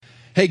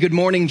Hey, good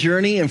morning,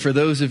 Journey. And for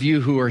those of you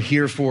who are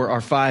here for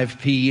our 5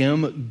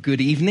 p.m.,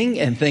 good evening,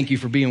 and thank you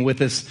for being with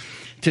us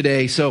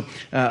today. So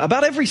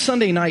about every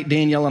Sunday night,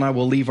 Danielle and I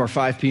will leave our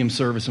 5 p.m.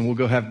 service and we'll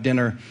go have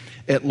dinner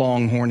at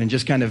Longhorn and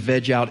just kind of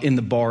veg out in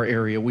the bar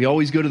area. We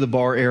always go to the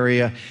bar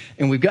area,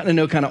 and we've gotten to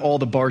know kind of all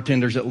the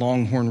bartenders at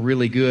Longhorn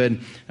really good.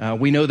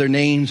 We know their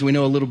names. We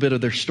know a little bit of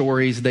their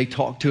stories. They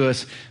talk to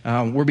us.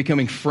 We're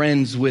becoming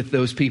friends with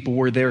those people.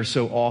 We're there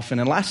so often.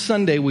 And last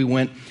Sunday, we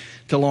went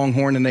to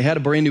Longhorn, and they had a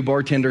brand new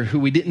bartender who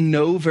we didn't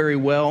know very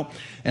well.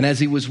 And as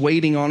he was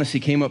waiting on us, he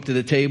came up to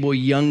the table,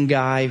 young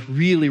guy,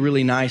 really,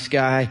 really nice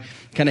guy,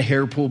 kind of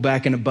hair pulled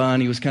back in a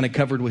bun. He was kind of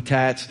covered with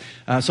tats.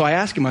 So I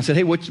asked him, I said,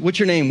 hey, what's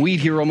your name? We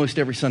eat here almost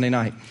every Sunday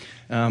night.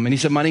 And he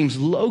said, my name's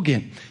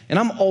Logan. And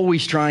I'm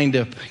always trying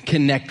to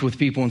connect with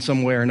people in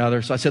some way or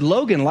another. So I said,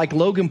 Logan, like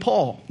Logan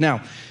Paul.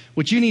 Now,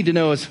 what you need to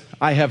know is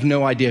I have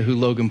no idea who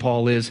Logan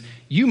Paul is.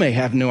 You may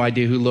have no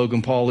idea who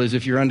Logan Paul is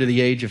if you're under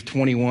the age of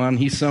 21.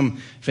 He's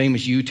some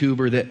famous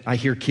YouTuber that I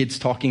hear kids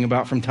talking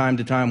about from time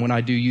to time when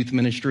I do youth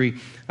ministry.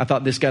 I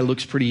thought this guy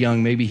looks pretty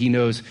young. Maybe he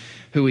knows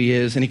who he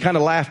is. And he kind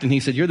of laughed and he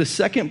said, you're the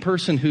second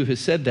person who has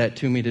said that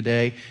to me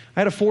today. I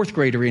had a fourth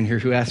grader in here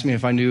who asked me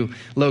if I knew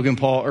Logan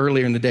Paul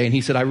earlier in the day. And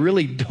he said, I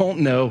really don't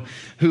know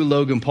who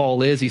Logan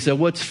Paul is. He said,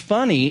 what's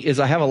funny is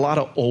I have a lot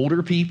of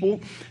older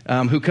people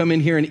who come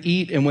in here and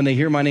eat. And when they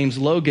hear my name's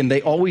Logan,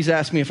 they always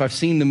ask me if I've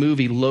seen the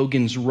movie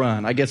Logan's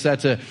Run. I guess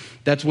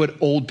that's what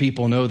old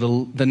people know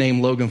the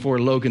name Logan for,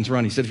 Logan's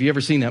Run. He said, have you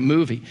ever seen that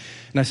movie?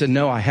 And I said,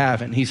 no, I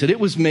haven't. He said, it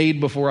was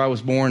made before I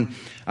was born.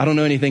 I don't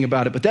know anything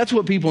about it, but that's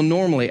what people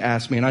normally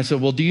ask me. And I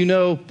said, well, do you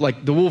know,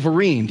 like, the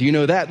Wolverine? Do you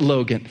know that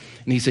Logan?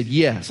 And he said,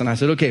 yes. And I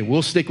said, okay,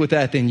 we'll stick with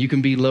that then. You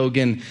can be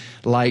Logan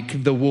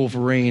like the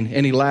Wolverine.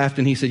 And he laughed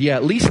and he said, yeah,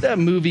 at least that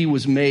movie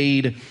was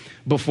made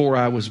before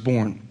I was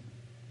born.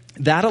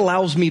 That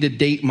allows me to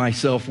date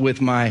myself with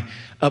my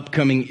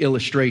upcoming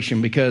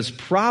illustration because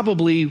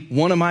probably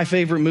one of my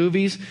favorite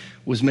movies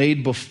was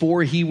made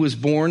before he was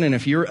born. And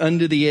if you're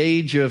under the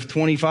age of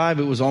 25,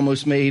 it was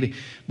almost made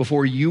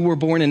before you were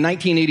born. In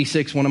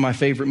 1986, one of my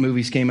favorite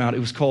movies came out. It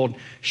was called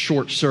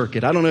Short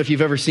Circuit. I don't know if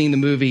you've ever seen the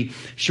movie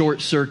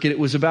Short Circuit. It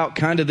was about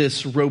kind of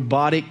this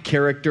robotic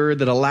character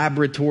that a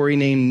laboratory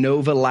named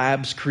Nova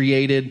Labs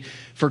created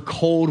for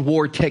Cold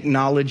War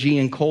technology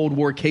and Cold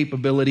War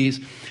capabilities.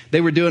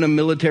 They were doing a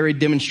military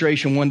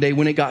demonstration one day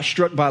when it got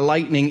struck by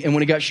lightning. And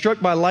when it got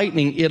struck by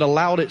lightning, it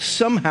allowed it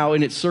somehow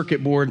in its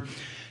circuit board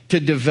to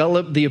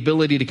develop the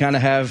ability to kind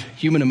of have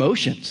human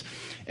emotions.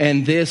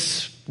 And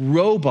this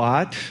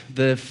robot,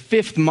 the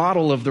fifth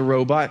model of the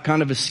robot,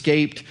 kind of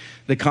escaped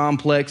the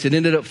complex. It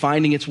ended up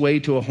finding its way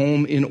to a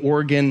home in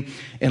Oregon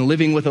and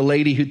living with a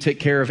lady who took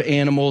care of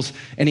animals.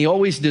 And he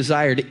always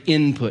desired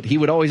input. He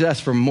would always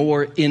ask for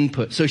more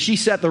input. So she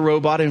set the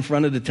robot in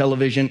front of the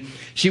television.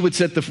 She would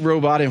set the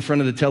robot in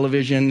front of the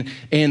television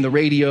and the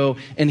radio.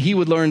 And he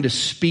would learn to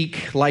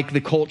speak like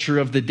the culture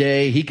of the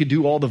day. He could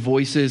do all the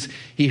voices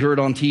he heard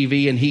on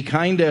TV. And he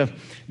kind of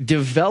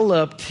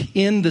developed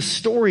in the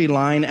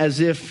storyline as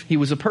if he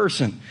was a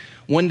person.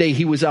 One day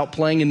he was out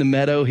playing in the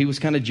meadow. He was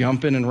kind of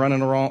jumping and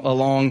running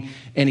along,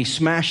 and he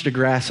smashed a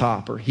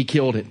grasshopper. He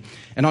killed it.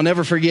 And I'll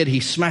never forget, he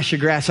smashed a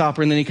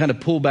grasshopper, and then he kind of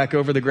pulled back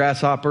over the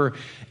grasshopper,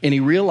 and he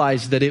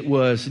realized that it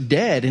was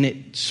dead, and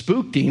it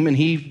spooked him, and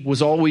he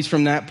was always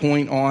from that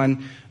point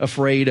on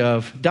afraid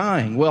of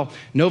dying. Well,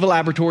 Nova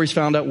Laboratories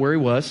found out where he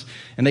was,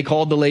 and they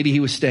called the lady he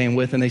was staying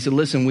with, and they said,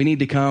 listen, we need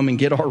to come and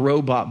get our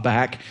robot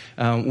back.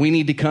 We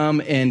need to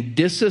come and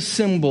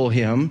disassemble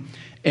him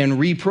and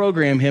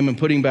reprogram him and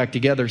put him back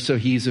together so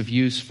he's of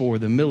use for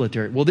the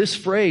military. Well, this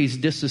phrase,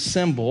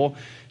 disassemble,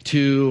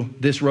 to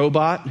this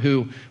robot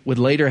who would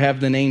later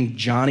have the name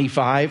Johnny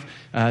 5.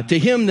 To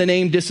him, the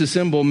name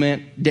disassemble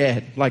meant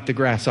dead, like the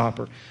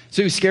grasshopper.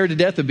 So he was scared to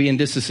death of being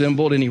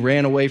disassembled, and he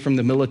ran away from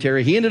the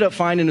military. He ended up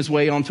finding his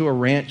way onto a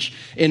ranch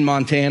in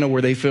Montana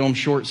where they filmed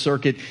Short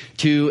Circuit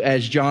 2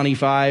 as Johnny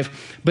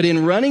 5. But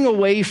in running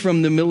away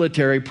from the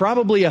military,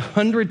 probably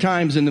 100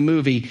 times in the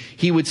movie,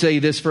 he would say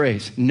this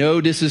phrase,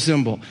 no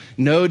disassemble,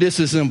 no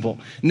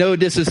disassemble, no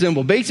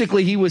disassemble.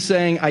 Basically, he was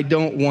saying, I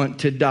don't want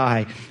to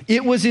die.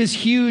 It was his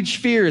huge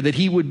fear that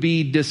he would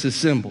be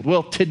disassembled.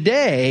 Well,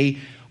 today,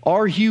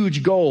 our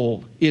huge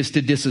goal is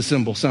to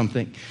disassemble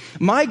something.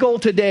 My goal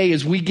today,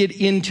 as we get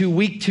into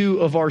week 2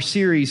 of our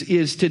series,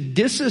 is to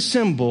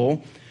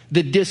disassemble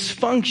the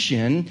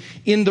dysfunction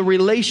in the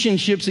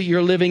relationships that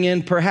you're living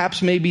in,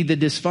 perhaps maybe the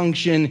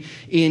dysfunction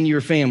in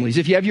your families.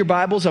 If you have your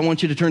Bibles, I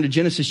want you to turn to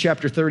Genesis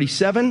chapter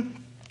 37.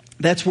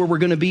 That's where we're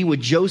going to be with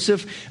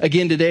Joseph.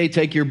 Again today,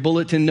 take your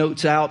bulletin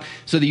notes out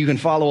so that you can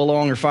follow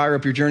along or fire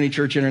up your Journey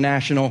Church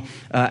International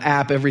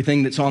app.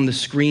 Everything that's on the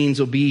screens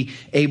will be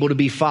able to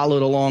be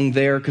followed along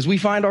there because we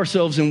find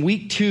ourselves in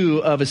week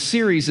 2 of a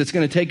series that's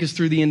going to take us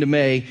through the end of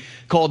May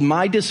called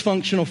My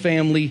Dysfunctional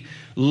Family,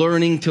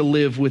 Learning to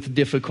Live with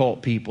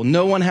Difficult People.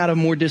 No one had a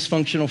more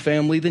dysfunctional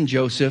family than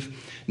Joseph.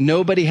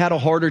 Nobody had a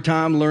harder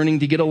time learning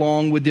to get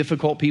along with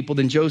difficult people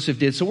than Joseph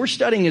did. So we're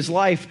studying his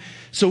life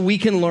so we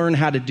can learn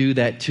how to do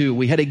that too.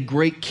 We had a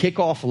great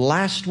kickoff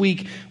last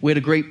week. We had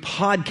a great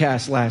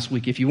podcast last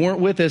week. If you weren't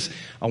with us,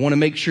 I want to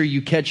make sure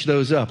you catch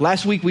those up.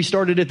 Last week we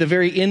started at the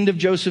very end of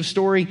Joseph's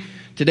story.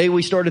 Today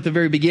we start at the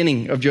very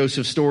beginning of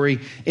Joseph's story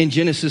in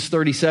Genesis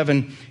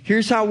 37.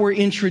 Here's how we're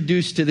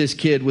introduced to this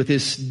kid with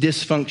this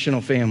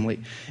dysfunctional family.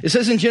 It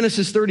says in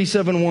Genesis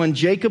 37:1,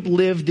 Jacob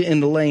lived in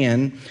the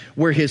land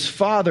where his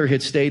father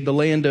had stayed, the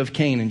land of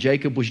Canaan.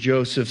 Jacob was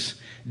Joseph's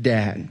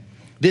dad.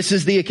 This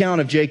is the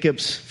account of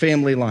Jacob's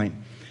family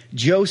line.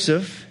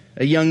 Joseph,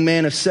 a young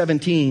man of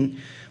 17,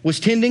 was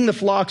tending the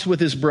flocks with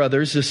his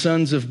brothers, the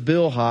sons of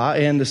Bilhah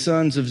and the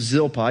sons of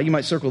Zilpah. You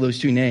might circle those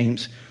two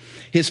names.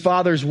 His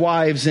father's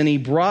wives, and he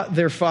brought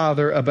their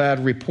father a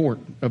bad report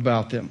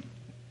about them.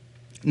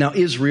 Now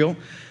Israel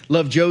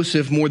loved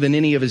Joseph more than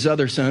any of his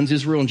other sons.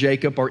 Israel and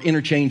Jacob are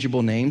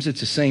interchangeable names. It's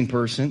the same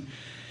person.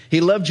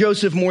 He loved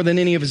Joseph more than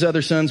any of his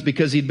other sons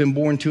because he'd been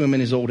born to him in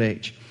his old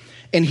age.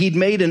 And he'd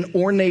made an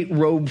ornate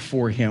robe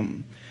for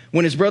him.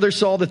 When his brothers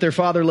saw that their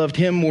father loved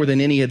him more than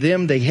any of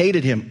them, they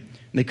hated him.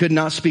 And they could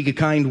not speak a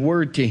kind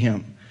word to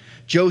him.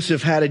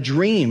 Joseph had a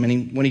dream,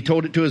 and when he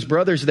told it to his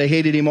brothers, they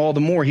hated him all the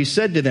more. He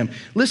said to them,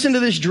 "Listen to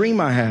this dream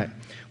I had.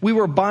 We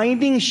were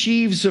binding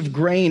sheaves of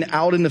grain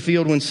out in the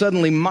field when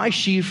suddenly my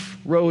sheaf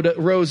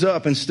rose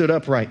up and stood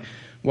upright,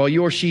 while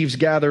your sheaves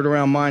gathered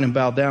around mine and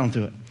bowed down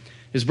to it."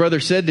 His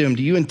brother said to him,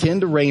 "Do you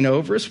intend to reign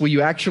over us? Will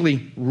you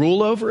actually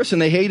rule over us?"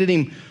 And they hated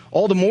him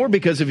all the more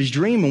because of his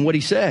dream and what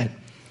he said.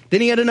 Then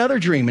he had another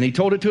dream, and he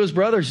told it to his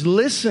brothers.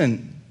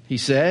 "Listen," he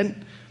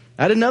said,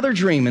 "I had another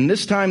dream, and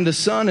this time the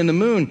sun and the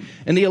moon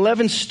and the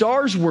 11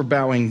 stars were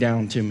bowing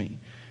down to me."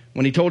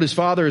 When he told his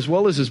father as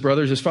well as his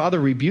brothers, his father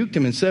rebuked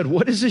him and said,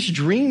 "What is this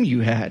dream you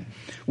had?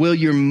 Will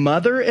your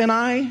mother and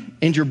I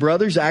and your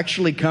brothers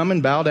actually come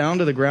and bow down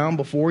to the ground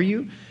before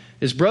you?"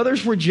 His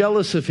brothers were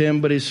jealous of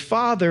him, but his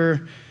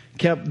father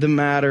kept the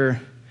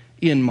matter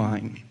in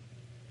mind.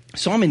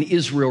 So I'm in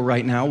Israel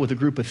right now with a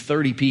group of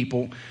 30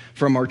 people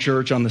from our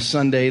church on the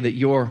Sunday that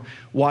you're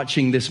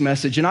watching this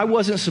message. And I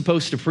wasn't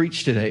supposed to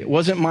preach today. It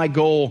wasn't my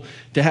goal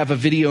to have a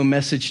video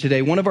message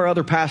today. One of our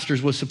other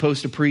pastors was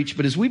supposed to preach.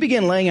 But as we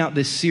began laying out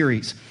this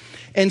series,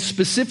 and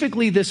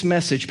specifically this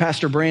message,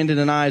 Pastor Brandon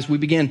and I, as we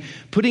began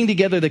putting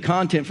together the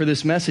content for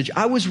this message,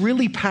 I was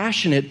really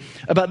passionate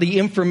about the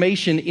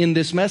information in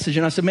this message.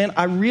 And I said, man,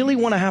 I really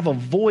want to have a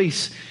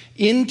voice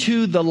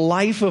into the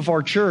life of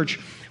our church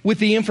with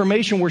the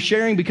information we're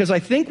sharing, because I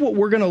think what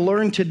we're going to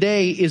learn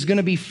today is going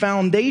to be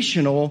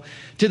foundational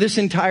to this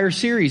entire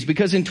series.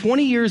 Because in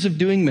 20 years of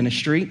doing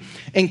ministry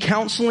and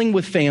counseling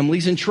with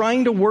families and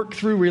trying to work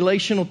through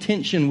relational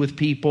tension with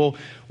people,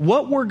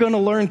 what we're going to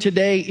learn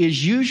today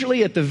is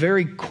usually at the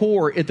very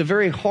core, at the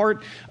very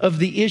heart of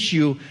the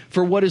issue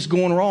for what is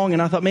going wrong.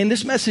 And I thought, man,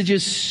 this message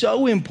is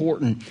so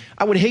important.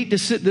 I would hate to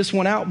sit this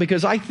one out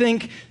because I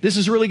think this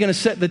is really going to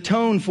set the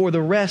tone for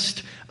the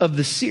rest of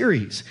the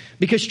series.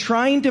 Because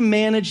trying to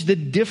manage the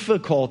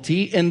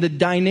difficulty and the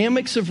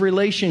dynamics of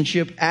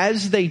relationship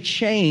as they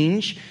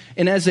change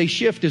and as they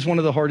shift is one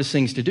of the hardest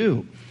things to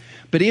do.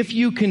 But if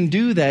you can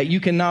do that, you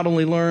can not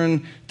only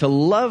learn to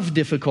love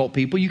difficult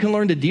people, you can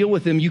learn to deal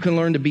with them, you can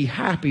learn to be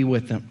happy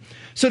with them.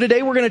 So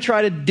today we're going to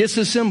try to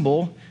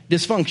disassemble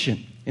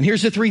dysfunction. And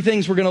here's the three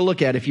things we're going to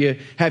look at if you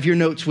have your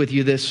notes with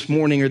you this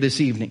morning or this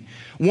evening.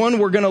 One,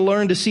 we're going to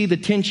learn to see the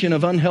tension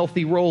of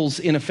unhealthy roles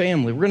in a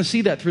family. We're going to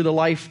see that through the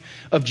life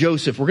of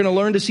Joseph. We're going to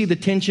learn to see the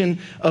tension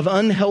of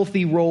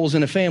unhealthy roles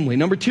in a family.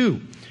 Number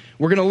two,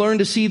 we're going to learn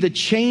to see the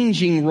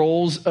changing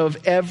roles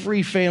of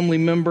every family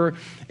member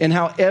and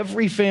how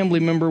every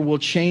family member will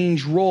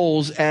change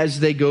roles as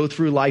they go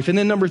through life. And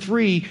then number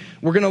three,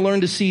 we're going to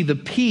learn to see the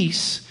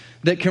peace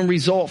that can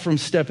result from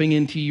stepping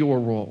into your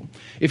role.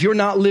 If you're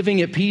not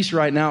living at peace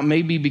right now, it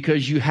may be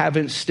because you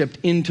haven't stepped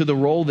into the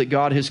role that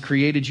God has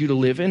created you to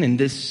live in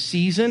this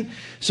season.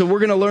 So we're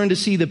going to learn to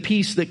see the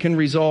peace that can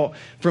result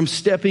from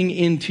stepping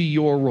into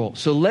your role.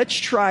 So let's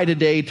try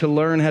today to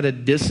learn how to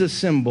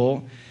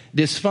disassemble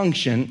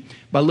dysfunction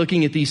by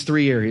looking at these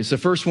three areas. The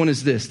first one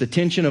is this: the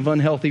tension of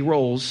unhealthy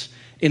roles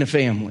in a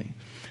family.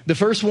 The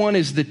first one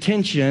is the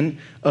tension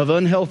of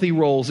unhealthy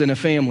roles in a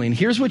family. And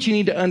here's what you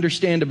need to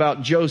understand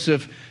about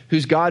Joseph, who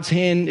God's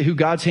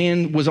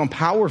hand was on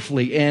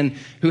powerfully and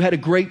who had a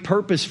great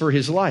purpose for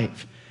his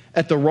life.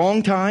 At the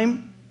wrong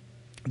time,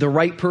 the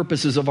right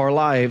purposes of our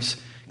lives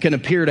can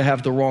appear to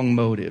have the wrong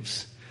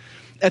motives.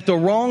 At the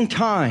wrong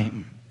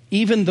time,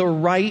 even the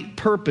right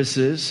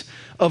purposes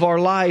of our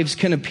lives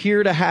can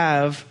appear to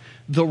have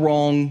the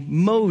wrong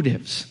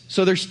motives.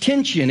 So there's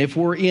tension if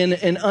we're in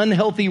an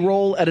unhealthy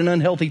role at an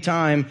unhealthy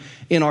time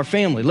in our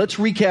family. Let's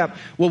recap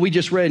what we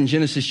just read in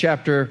Genesis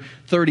chapter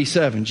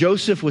 37.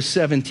 Joseph was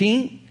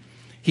 17.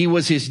 He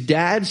was his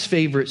dad's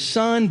favorite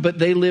son, but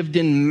they lived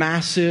in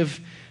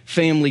massive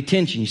family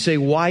tension. You say,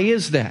 why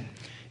is that?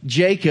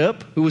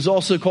 Jacob, who was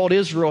also called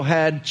Israel,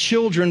 had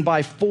children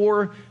by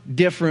 4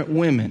 different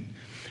women.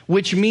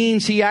 which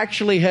means he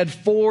actually had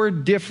 4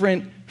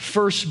 different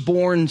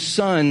firstborn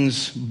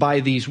sons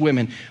by these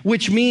women,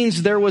 which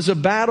means there was a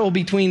battle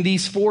between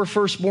these 4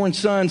 firstborn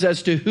sons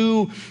as to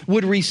who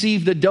would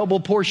receive the double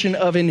portion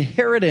of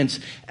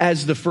inheritance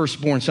as the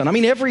firstborn son. I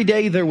mean, every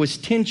day there was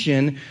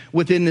tension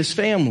within this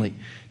family.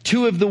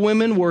 2 of the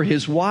women were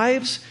his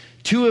wives.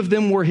 2 of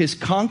them were his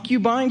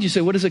concubines. You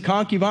say, what is a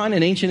concubine?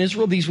 In ancient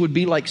Israel, these would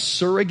be like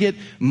surrogate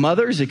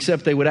mothers,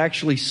 except they would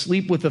actually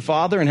sleep with the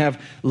father and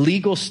have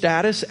legal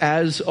status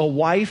as a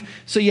wife.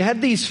 So you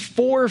had these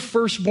 4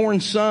 firstborn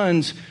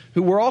sons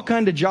who were all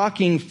kind of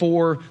jockeying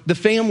for the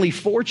family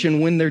fortune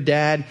when their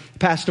dad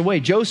passed away.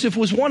 Joseph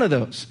was one of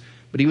those,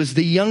 but he was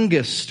the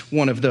youngest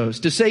one of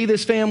those. To say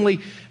this family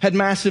had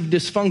massive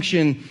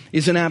dysfunction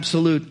is an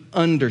absolute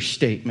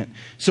understatement.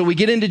 So we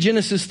get into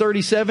Genesis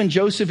 37.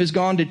 Joseph has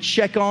gone to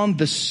check on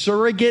the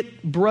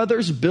surrogate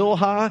brothers,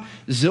 Bilhah,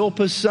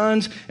 Zilpah's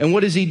sons. And what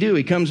does he do?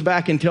 He comes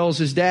back and tells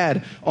his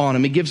dad on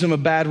him. He gives him a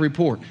bad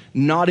report.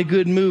 Not a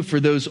good move for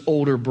those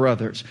older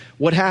brothers.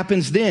 What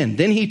happens then?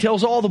 Then he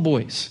tells all the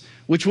boys,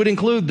 which would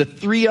include the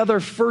 3 other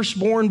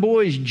firstborn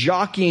boys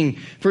jockeying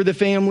for the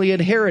family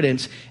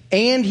inheritance.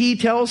 And he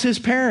tells his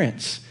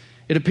parents,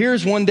 it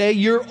appears one day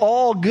you're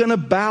all going to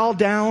bow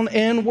down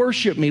and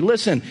worship me.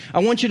 Listen, I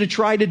want you to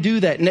try to do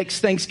that next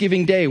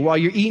Thanksgiving Day while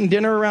you're eating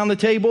dinner around the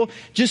table.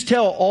 Just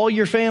tell all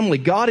your family,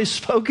 God has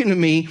spoken to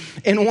me,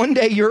 and one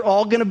day you're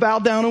all going to bow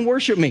down and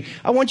worship me.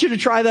 I want you to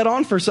try that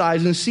on for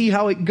size and see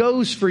how it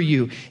goes for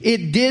you.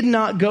 It did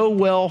not go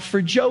well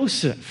for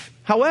Joseph.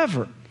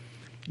 However,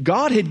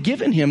 God had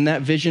given him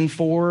that vision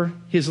for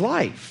his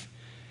life.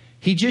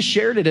 He just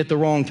shared it at the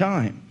wrong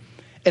time.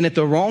 And at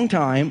the wrong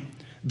time,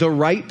 the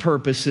right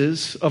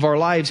purposes of our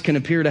lives can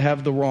appear to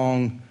have the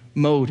wrong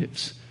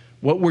motives.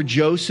 What were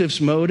Joseph's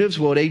motives?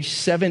 Well, at age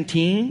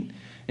 17,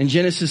 in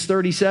Genesis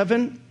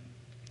 37,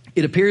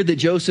 it appeared that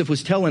Joseph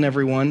was telling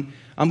everyone,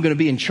 I'm going to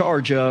be in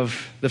charge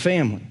of the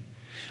family.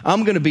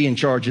 I'm going to be in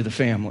charge of the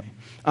family.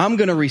 I'm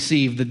going to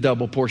receive the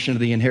double portion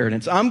of the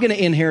inheritance. I'm going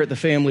to inherit the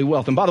family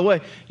wealth. And by the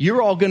way,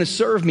 you're all going to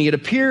serve me. It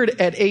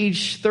appeared at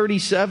age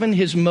 37,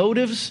 his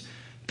motives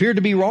appeared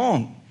to be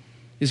wrong.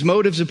 His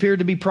motives appeared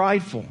to be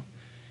prideful.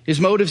 His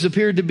motives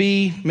appeared to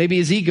be maybe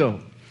his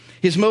ego.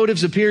 His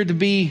motives appeared to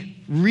be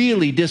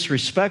really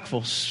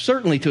disrespectful,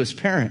 certainly to his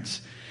parents.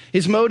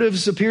 His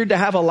motives appeared to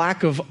have a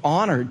lack of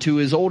honor to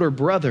his older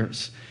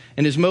brothers.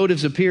 And his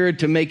motives appeared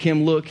to make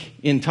him look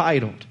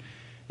entitled.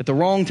 At the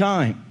wrong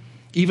time,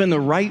 even the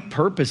right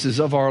purposes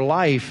of our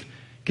life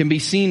can be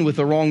seen with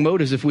the wrong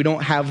motives if we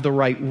don't have the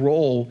right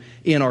role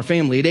in our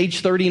family. At age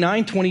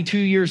 39, 22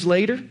 years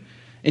later,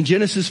 in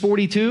Genesis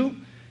 42,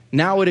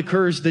 now it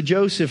occurs to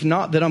Joseph,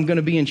 not that I'm going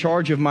to be in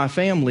charge of my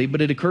family,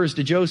 but it occurs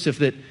to Joseph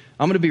that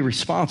I'm going to be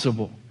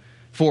responsible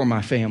for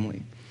my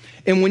family.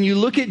 And when you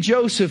look at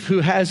Joseph, who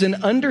has an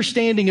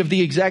understanding of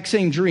the exact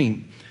same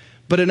dream,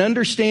 but an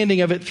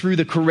understanding of it through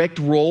the correct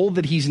role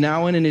that he's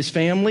now in his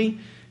family,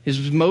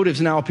 his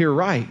motives now appear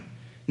right.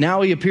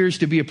 Now he appears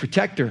to be a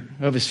protector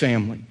of his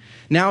family.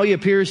 Now he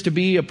appears to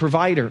be a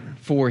provider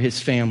for his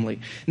family.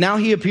 Now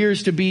he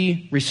appears to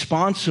be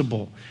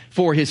responsible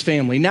for his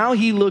family. Now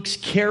he looks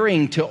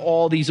caring to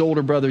all these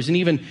older brothers and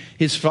even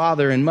his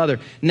father and mother.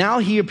 Now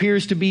he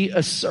appears to be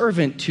a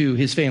servant to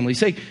his family. You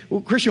say,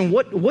 well, Christian,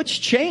 what's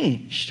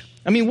changed?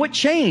 I mean, what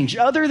changed?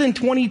 Other than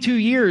 22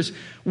 years,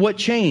 what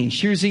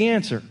changed? Here's the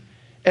answer.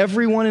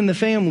 Everyone in the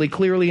family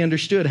clearly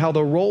understood how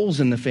the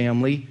roles in the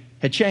family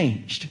had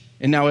changed.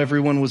 And now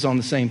everyone was on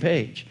the same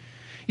page.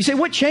 You say,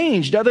 what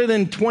changed other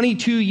than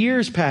 22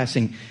 years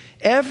passing?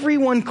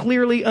 Everyone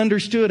clearly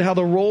understood how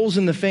the roles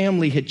in the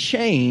family had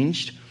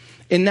changed,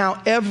 and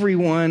now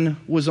everyone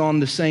was on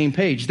the same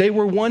page. They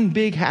were one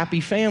big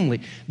happy family.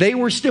 They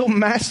were still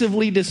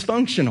massively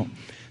dysfunctional.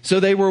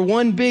 So they were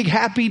one big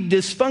happy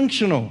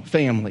dysfunctional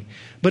family.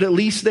 But at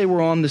least they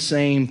were on the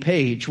same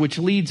page, which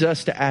leads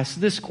us to ask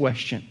this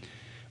question.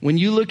 When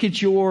you look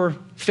at your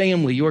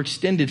family, your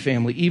extended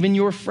family, even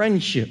your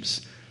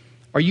friendships,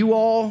 are you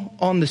all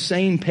on the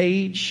same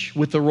page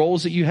with the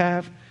roles that you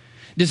have?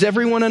 Does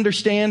everyone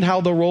understand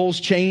how the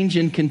roles change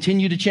and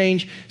continue to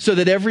change so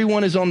that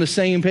everyone is on the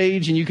same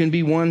page and you can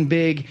be one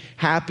big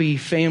happy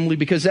family?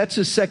 Because that's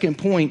the second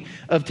point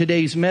of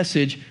today's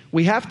message.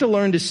 We have to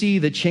learn to see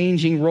the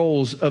changing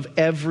roles of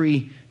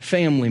every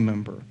family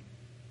member.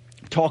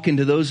 I'm talking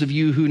to those of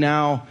you who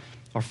now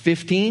are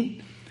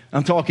 15.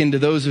 I'm talking to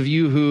those of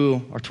you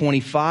who are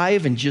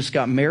 25 and just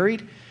got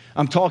married.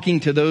 I'm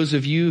talking to those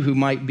of you who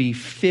might be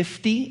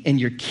 50 and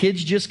your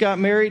kids just got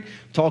married.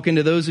 I'm talking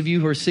to those of you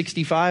who are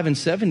 65 and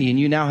 70 and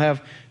you now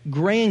have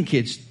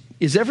grandkids.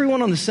 Is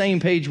everyone on the same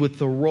page with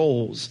the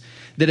roles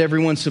that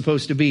everyone's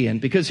supposed to be in?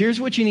 Because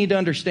here's what you need to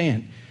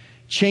understand.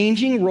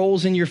 Changing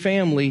roles in your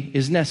family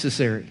is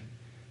necessary,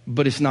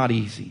 but it's not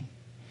easy.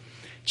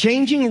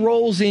 Changing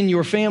roles in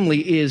your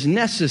family is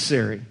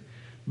necessary,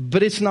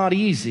 but it's not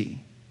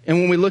easy. And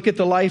when we look at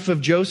the life of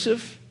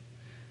Joseph,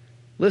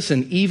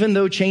 listen, even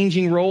though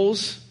changing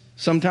roles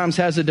sometimes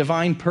has a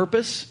divine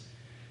purpose,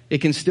 it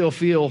can still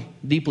feel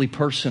deeply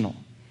personal.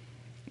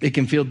 It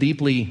can feel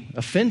deeply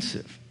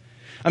offensive.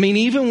 I mean,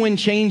 even when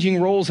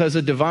changing roles has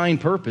a divine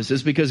purpose,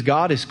 it's because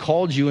God has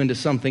called you into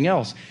something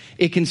else.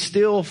 It can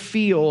still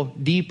feel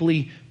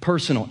deeply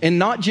personal, and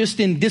not just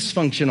in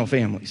dysfunctional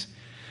families.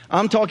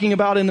 I'm talking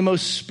about in the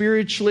most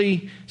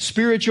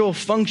spiritual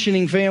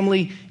functioning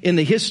family in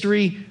the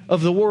history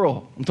of the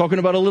world. I'm talking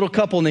about a little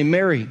couple named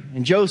Mary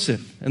and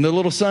Joseph and their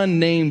little son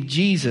named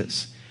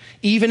Jesus.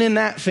 Even in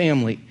that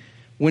family,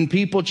 when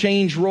people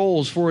change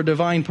roles for a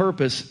divine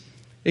purpose,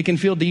 it can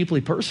feel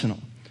deeply personal.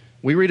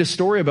 We read a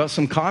story about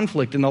some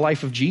conflict in the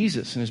life of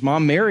Jesus and his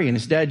mom Mary and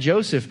his dad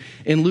Joseph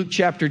in Luke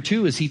chapter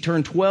 2 as he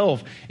turned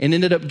 12 and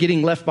ended up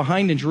getting left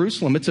behind in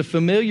Jerusalem. It's a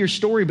familiar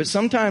story, but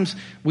sometimes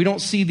we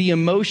don't see the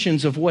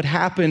emotions of what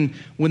happened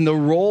when the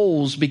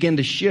roles begin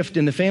to shift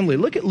in the family.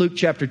 Look at Luke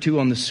chapter 2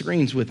 on the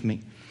screens with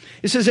me.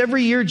 It says,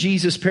 every year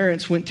Jesus'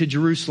 parents went to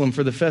Jerusalem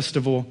for the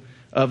festival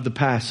of the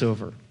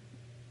Passover.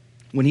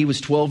 When he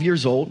was 12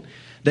 years old,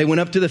 they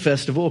went up to the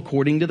festival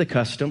according to the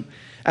custom.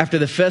 After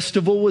the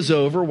festival was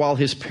over, while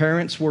his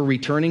parents were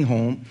returning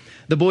home,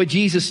 the boy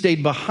Jesus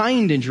stayed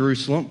behind in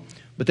Jerusalem,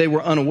 but they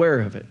were unaware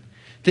of it.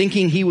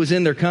 Thinking he was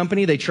in their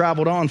company, they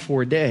traveled on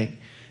for a day.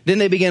 Then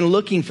they began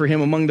looking for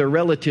him among their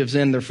relatives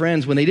and their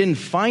friends. When they didn't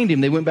find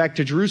him, they went back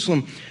to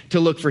Jerusalem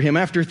to look for him.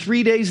 After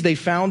 3 days, they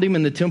found him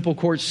in the temple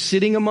courts,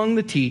 sitting among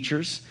the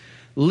teachers,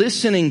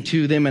 listening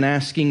to them and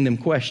asking them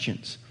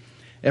questions.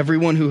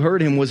 Everyone who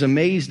heard him was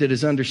amazed at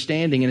his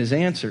understanding and his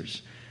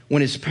answers.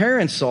 When his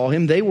parents saw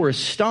him, they were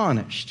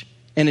astonished.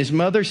 And his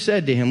mother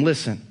said to him,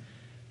 listen,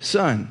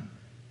 son,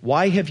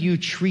 why have you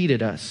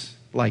treated us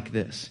like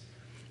this?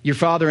 Your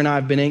father and I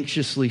have been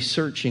anxiously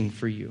searching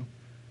for you.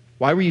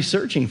 Why were you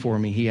searching for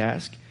me? He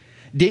asked.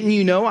 Didn't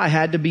you know I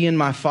had to be in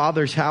my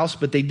father's house?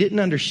 But they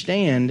didn't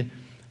understand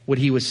what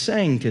he was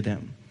saying to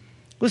them.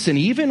 Listen,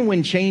 even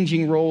when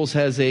changing roles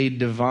has a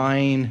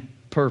divine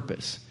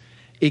purpose,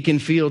 it can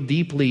feel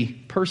deeply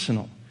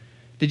personal.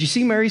 Did you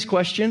see Mary's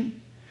question?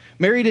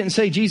 Mary didn't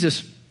say,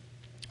 Jesus,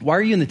 why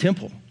are you in the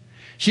temple?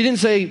 She didn't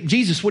say,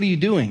 Jesus, what are you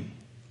doing?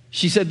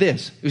 She said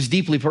this. It was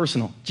deeply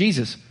personal.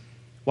 Jesus,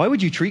 why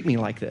would you treat me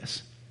like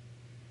this?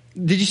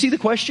 Did you see the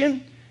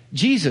question?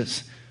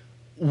 Jesus,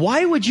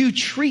 why would you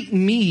treat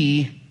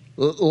me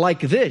like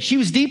this? She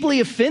was deeply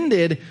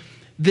offended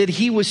that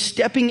he was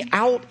stepping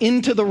out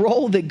into the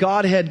role that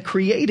God had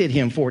created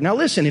him for. Now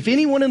listen, if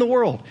anyone in the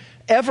world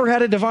ever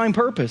had a divine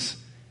purpose,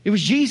 it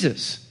was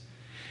Jesus.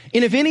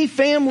 And if any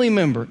family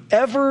member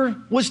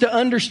ever was to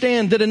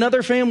understand that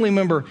another family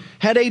member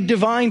had a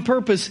divine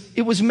purpose,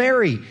 it was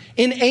Mary.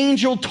 An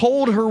angel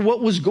told her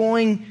what was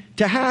going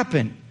to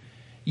happen.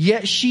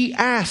 Yet she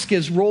asked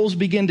as roles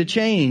began to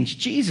change,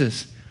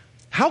 Jesus,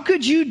 how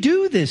could you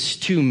do this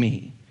to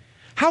me?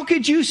 How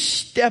could you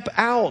step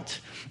out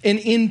and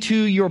into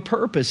your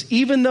purpose,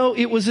 even though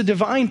it was a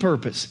divine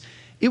purpose?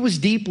 It was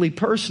deeply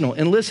personal.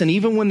 And listen,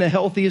 even when the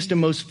healthiest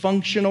and most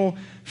functional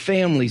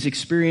families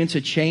experience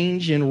a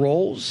change in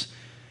roles,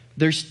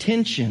 there's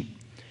tension.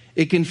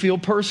 It can feel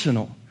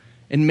personal.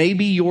 And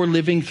maybe you're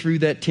living through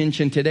that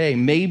tension today.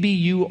 Maybe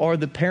you are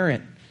the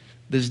parent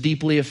that's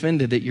deeply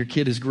offended that your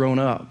kid has grown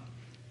up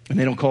and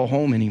they don't call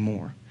home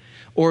anymore.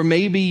 Or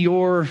maybe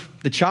you're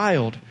the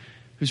child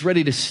who's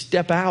ready to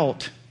step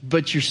out,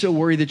 but you're so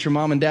worried that your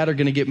mom and dad are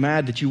going to get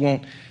mad that you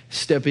won't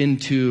step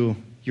into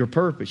your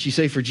purpose. You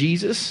say, for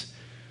Jesus,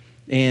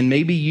 and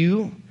maybe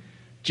you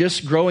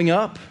just growing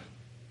up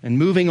and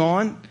moving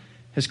on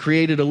has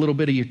created a little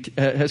bit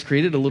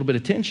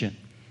of tension.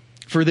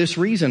 For this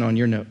reason on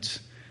your notes,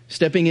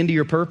 stepping into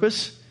your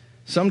purpose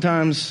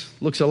sometimes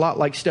looks a lot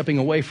like stepping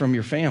away from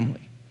your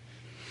family.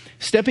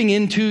 Stepping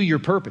into your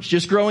purpose,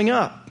 just growing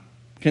up,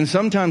 can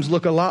sometimes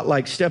look a lot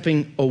like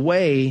stepping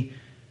away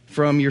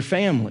from your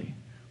family.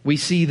 We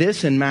see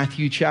this in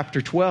Matthew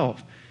chapter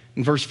 12.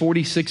 In verse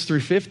 46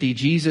 through 50,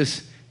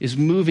 Jesus is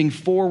moving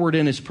forward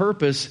in his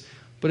purpose,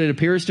 but it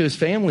appears to his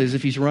family as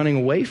if he's running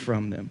away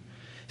from them.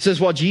 It says,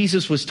 while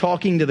Jesus was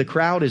talking to the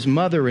crowd, his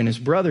mother and his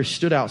brothers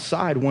stood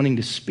outside wanting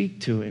to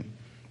speak to him.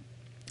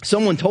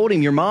 Someone told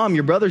him, your mom,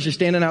 your brothers are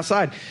standing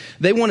outside.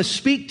 They want to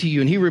speak to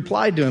you. And he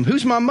replied to him,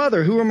 who's my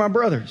mother? Who are my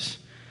brothers?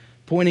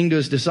 Pointing to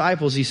his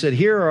disciples, he said,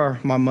 here are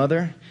my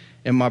mother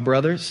and my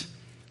brothers.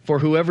 For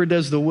whoever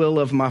does the will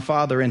of my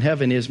Father in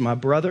heaven is my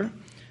brother.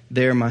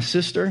 They're my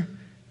sister.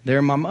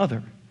 They're my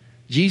mother.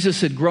 Jesus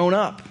had grown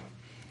up.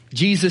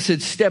 Jesus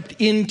had stepped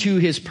into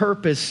his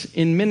purpose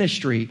in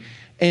ministry.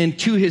 And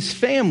to his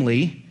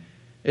family,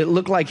 it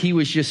looked like he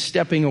was just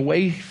stepping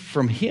away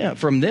from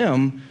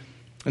them.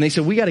 And they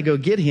said, we got to go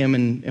get him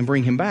and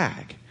bring him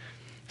back.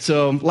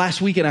 So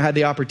last weekend, I had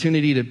the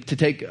opportunity to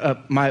take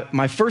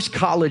my first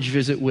college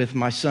visit with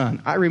my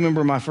son. I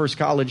remember my first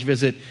college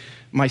visit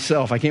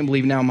myself. I can't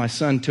believe now my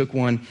son took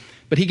one.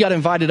 But he got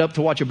invited up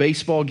to watch a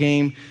baseball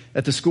game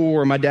at the school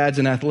where my dad's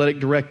an athletic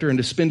director and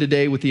to spend a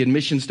day with the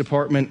admissions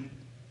department,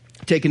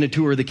 taking a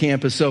tour of the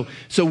campus. So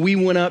we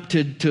went up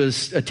to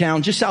a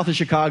town just south of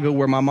Chicago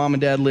where my mom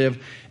and dad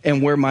live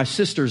and where my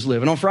sisters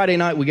live. And on Friday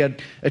night, we got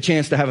a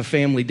chance to have a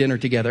family dinner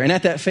together. And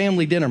at that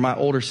family dinner, my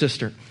older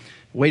sister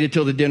waited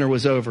till the dinner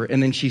was over.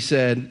 And then she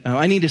said,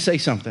 I need to say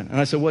something. And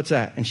I said, what's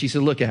that? And she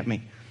said, look at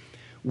me.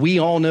 we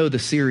all know the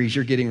series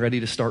you're getting ready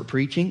to start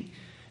preaching,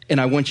 and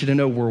I want you to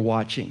know we're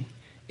watching.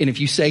 And if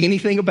you say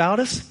anything about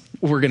us,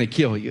 we're going to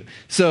kill you.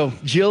 So,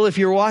 Jill, if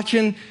you're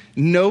watching,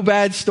 no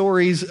bad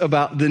stories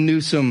about the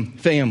Newsom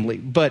family.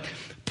 But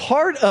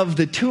part of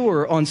the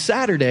tour on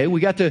Saturday,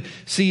 we got to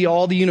see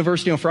all the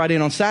university on Friday,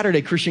 and on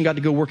Saturday, Christian got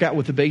to go work out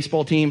with the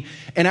baseball team.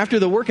 And after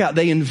the workout,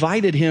 they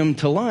invited him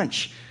to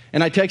lunch.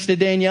 And I texted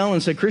Danielle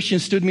and said, Christian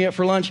stood me up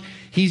for lunch.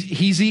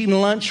 He's eating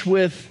lunch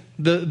with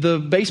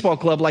the baseball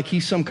club like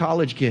he's some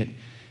college kid.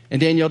 And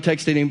Danielle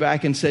texted him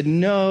back and said,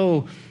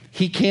 no,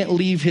 he can't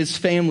leave his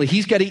family.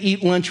 He's got to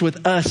eat lunch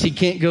with us. He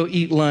can't go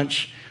eat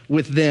lunch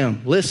with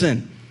them.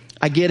 Listen,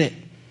 I get it.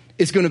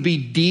 It's going to be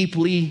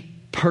deeply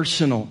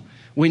personal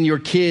when your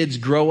kids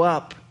grow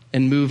up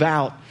and move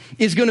out.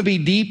 It's going to be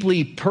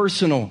deeply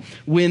personal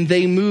when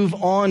they move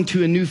on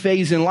to a new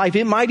phase in life.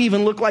 It might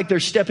even look like they're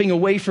stepping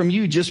away from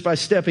you just by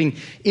stepping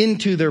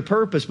into their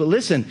purpose. But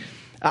listen,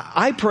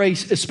 I pray,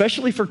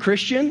 especially for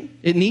Christian,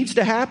 it needs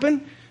to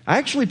happen. I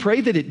actually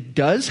pray that it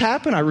does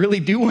happen. I really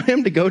do want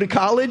him to go to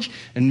college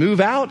and move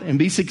out and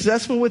be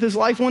successful with his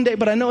life one day,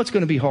 but I know it's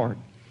going to be hard.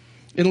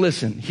 And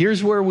listen,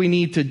 here's where we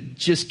need to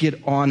just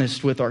get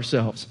honest with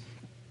ourselves.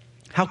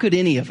 How could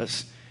any of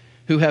us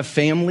who have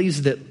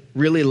families that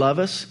really love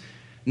us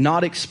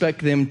not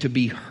expect them to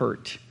be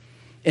hurt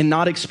and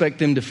not expect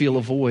them to feel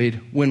a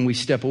void when we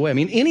step away? I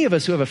mean, any of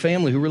us who have a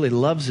family who really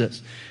loves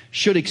us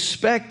should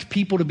expect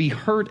people to be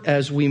hurt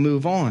as we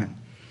move on.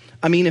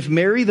 I mean, if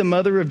Mary, the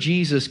mother of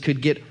Jesus,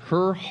 could get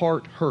her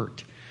heart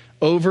hurt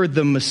over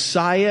the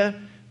Messiah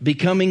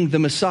becoming the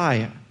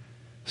Messiah,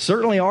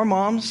 certainly our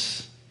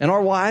moms and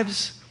our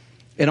wives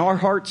and our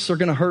hearts are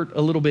going to hurt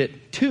a little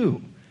bit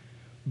too.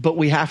 But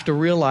we have to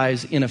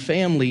realize in a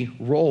family,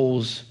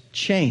 roles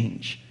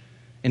change.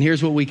 And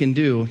here's what we can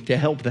do to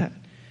help that.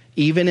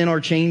 Even in our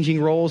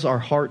changing roles, our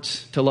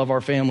hearts to love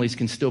our families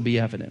can still be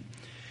evident.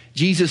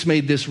 Jesus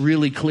made this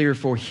really clear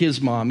for his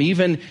mom,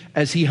 even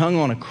as he hung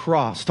on a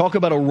cross. Talk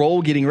about a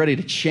role getting ready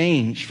to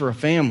change for a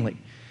family.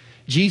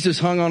 Jesus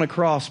hung on a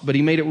cross, but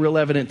he made it real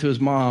evident to his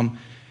mom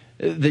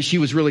that she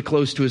was really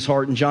close to his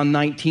heart. In John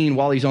 19,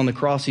 while he's on the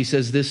cross, he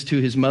says this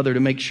to his mother to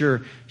make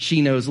sure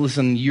she knows,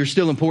 listen, you're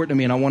still important to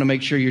me, and I want to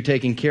make sure you're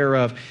taken care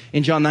of.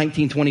 In John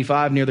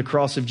 19:25, near the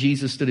cross of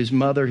Jesus stood his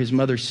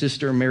mother's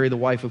sister, Mary, the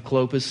wife of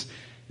Clopas,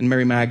 and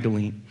Mary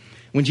Magdalene.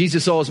 When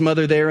Jesus saw his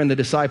mother there and the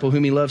disciple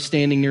whom he loved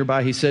standing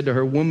nearby, he said to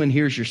her, woman,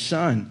 here's your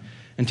son.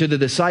 And to the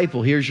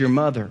disciple, here's your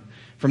mother.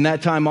 From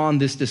that time on,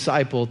 this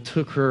disciple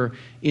took her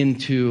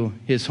into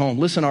his home.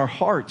 Listen, our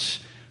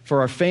hearts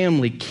for our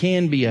family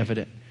can be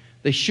evident.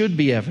 They should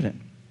be evident.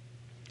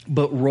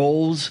 But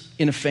roles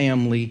in a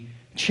family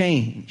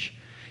change.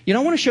 You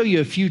know, I want to show you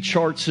a few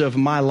charts of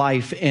my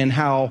life and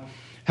how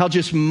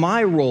just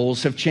my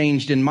roles have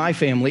changed in my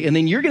family. And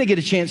then you're going to get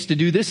a chance to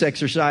do this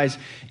exercise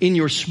in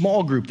your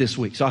small group this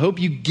week. So I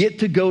hope you get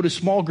to go to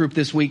small group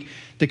this week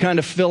to kind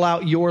of fill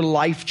out your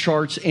life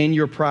charts and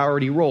your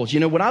priority roles. You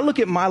know, when I look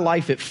at my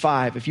life at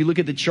 5, if you look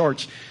at the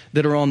charts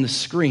that are on the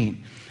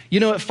screen, you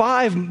know, at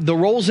 5, the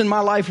roles in my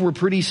life were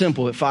pretty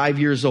simple at 5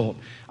 years old.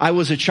 I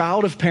was a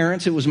child of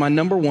parents. It was my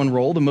number one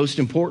role, the most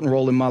important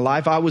role in my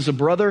life. I was a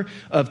brother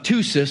of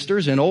 2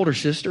 sisters, an older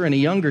sister and a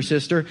younger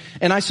sister.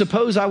 And I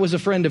suppose I was a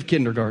friend of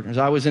kindergartners.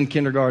 I was in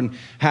kindergarten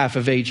half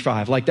of age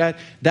 5. Like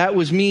that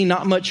was me,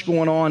 not much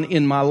going on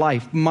in my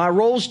life. My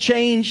roles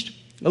changed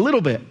a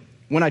little bit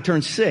when I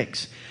turned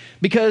 6.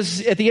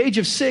 Because at the age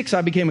of 6,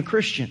 I became a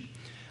Christian.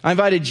 I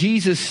invited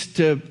Jesus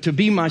to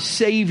be my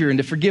Savior and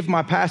to forgive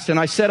my past. And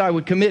I said I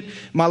would commit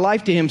my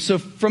life to him. So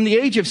from the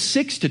age of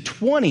 6 to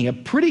 20, a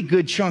pretty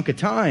good chunk of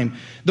time,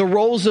 the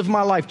roles of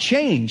my life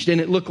changed.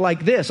 And it looked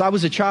like this. I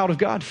was a child of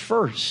God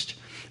first.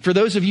 For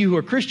those of you who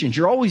are Christians,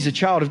 you're always a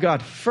child of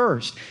God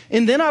first.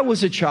 And then I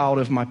was a child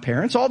of my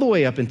parents all the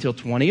way up until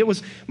 20. It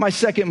was my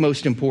second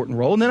most important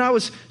role. And then I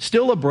was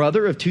still a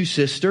brother of 2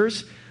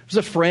 sisters. I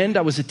was a friend.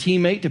 I was a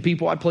teammate to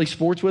people I played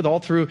sports with all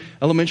through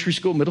elementary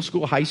school, middle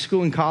school, high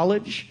school, and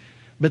college.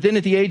 But then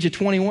at the age of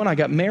 21, I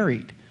got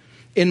married.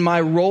 And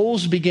my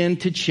roles began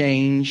to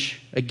change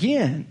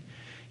again.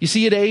 You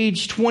see, at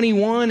age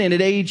 21 and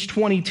at age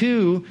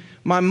 22,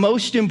 my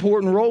most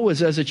important role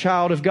was as a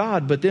child of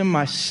God. But then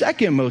my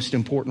second most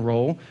important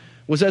role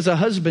was as a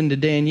husband to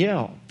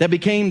Danielle. That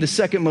became the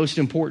second most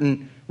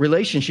important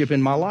relationship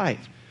in my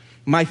life.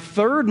 My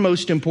third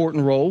most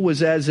important role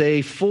was as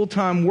a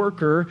full-time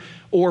worker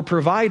or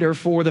provider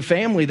for the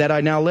family that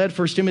I now led.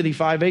 1 Timothy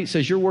 5:8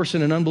 says, you're worse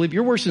than an unbeliever.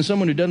 You're worse than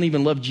someone who doesn't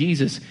even love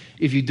Jesus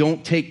if you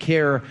don't take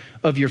care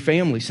of your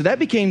family. So that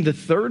became the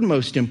third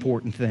most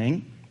important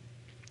thing.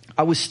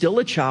 I was still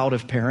a child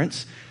of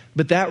parents,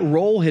 but that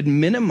role had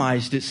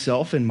minimized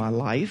itself in my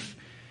life.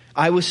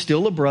 I was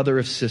still a brother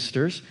of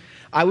sisters.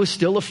 I was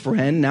still a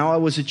friend. Now I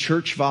was a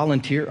church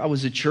volunteer. I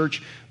was a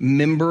church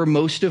member.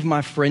 Most of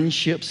my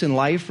friendships in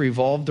life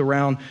revolved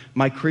around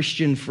my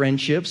Christian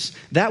friendships.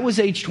 That was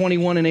age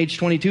 21 and age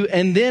 22.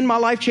 And then my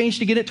life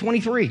changed again at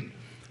 23.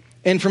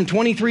 And from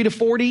 23 to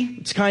 40,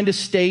 it's kind of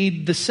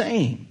stayed the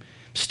same.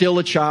 Still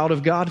a child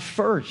of God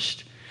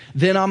first.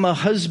 Then I'm a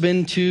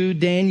husband to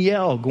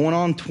Danielle, going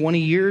on 20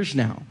 years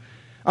now.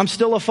 I'm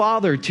still a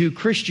father to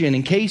Christian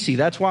and Casey.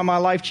 That's why my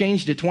life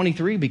changed at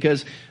 23,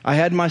 because I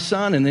had my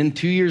son, and then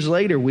 2 years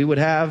later, we would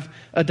have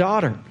a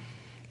daughter.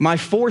 My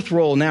fourth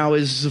role now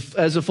is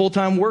as a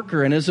full-time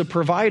worker and as a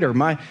provider.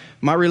 My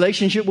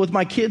relationship with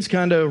my kids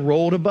kind of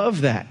rolled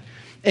above that.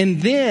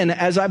 And then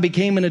as I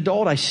became an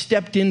adult, I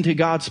stepped into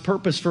God's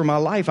purpose for my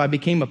life. I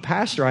became a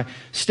pastor. I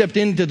stepped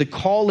into the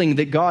calling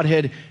that God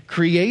had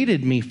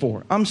created me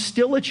for. I'm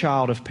still a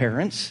child of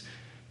parents,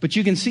 but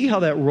you can see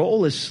how that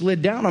role has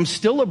slid down. I'm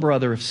still a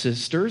brother of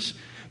sisters,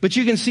 but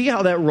you can see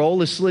how that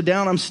role has slid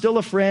down. I'm still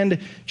a friend,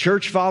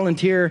 church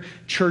volunteer,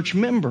 church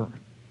member.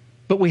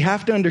 But we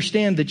have to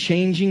understand the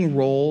changing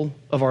role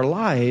of our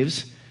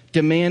lives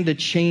demand a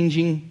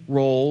changing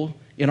role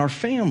in our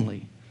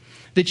family.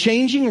 The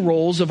changing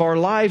roles of our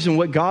lives and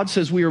what God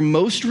says we are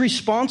most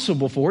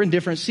responsible for in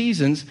different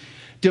seasons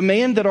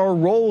demand that our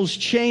roles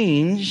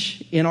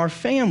change in our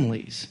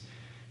families.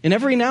 And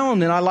every now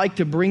and then I like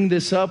to bring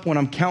this up when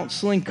I'm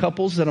counseling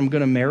couples that I'm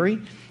going to marry.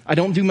 I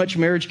don't do much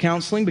marriage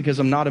counseling because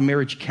I'm not a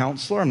marriage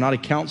counselor. I'm not a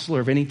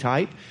counselor of any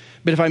type.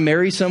 But if I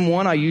marry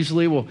someone, I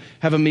usually will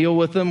have a meal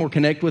with them or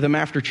connect with them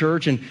after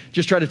church and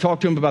just try to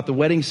talk to them about the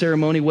wedding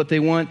ceremony, what they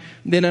want.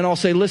 Then I'll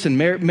say, listen,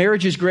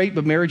 marriage is great,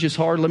 but marriage is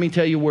hard. Let me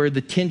tell you where the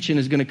tension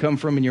is going to come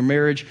from in your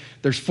marriage.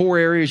 There's 4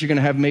 areas you're going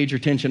to have major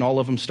tension. All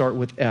of them start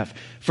with F.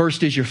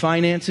 First is your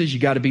finances. You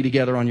got to be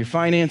together on your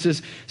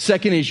finances.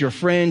 Second is your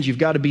friends. You've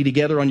got to be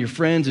together on your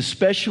friends,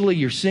 especially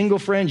your single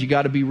friends. You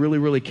got to be really,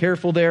 really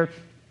careful there.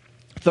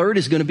 Third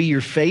is going to be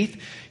your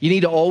faith. You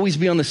need to always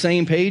be on the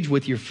same page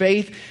with your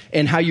faith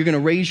and how you're going to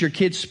raise your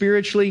kids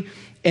spiritually.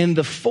 And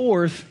the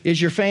fourth is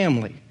your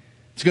family.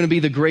 It's going to be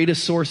the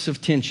greatest source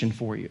of tension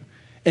for you.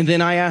 And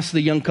then I ask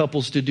the young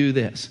couples to do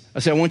this. I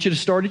say, I want you to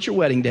start at your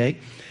wedding day,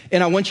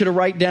 and I want you to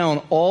write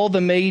down all the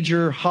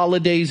major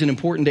holidays and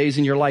important days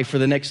in your life for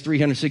the next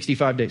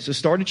 365 days. So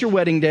start at your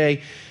wedding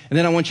day, and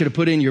then I want you to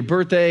put in your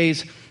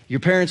birthdays, your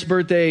parents'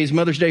 birthdays,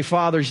 Mother's Day,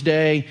 Father's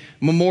Day,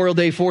 Memorial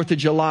Day, 4th of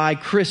July,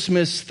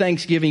 Christmas,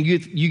 Thanksgiving.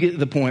 You get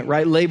the point,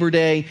 right? Labor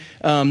Day,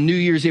 New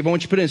Year's Eve. I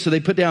want you to put in. So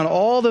they put down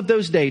all of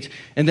those dates.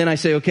 And then I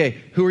say,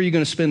 okay, who are you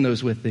going to spend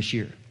those with this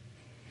year?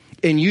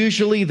 And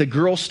usually the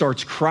girl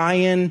starts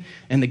crying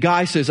and the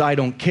guy says, I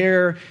don't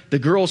care. The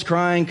girl's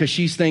crying because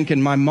she's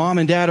thinking, my mom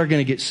and dad are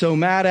going to get so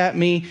mad at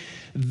me.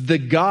 The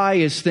guy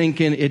is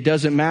thinking it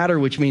doesn't matter,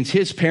 which means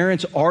his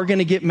parents are going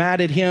to get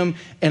mad at him.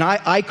 And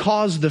I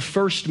caused the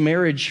first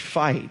marriage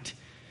fight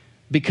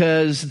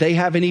because they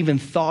haven't even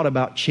thought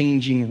about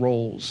changing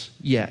roles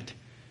yet.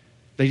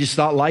 They just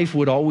thought life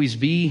would always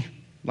be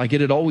like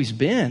it had always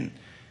been.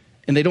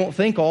 And they don't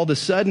think all of a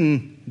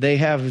sudden they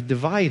have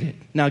divided.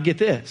 Now get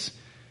this.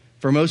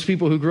 For most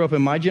people who grew up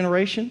in my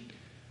generation,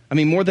 I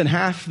mean, more than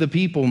half the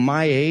people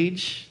my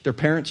age, their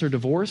parents are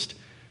divorced,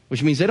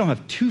 which means they don't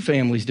have 2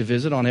 families to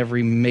visit on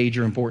every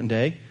major important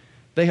day.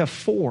 They have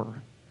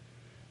 4,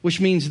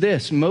 which means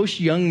this. Most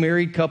young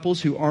married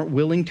couples who aren't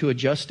willing to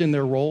adjust in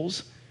their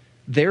roles,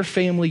 their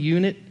family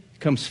unit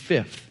comes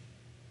 5th.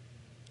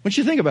 What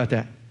you think about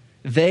that?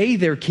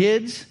 Their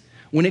kids,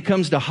 when it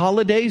comes to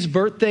holidays,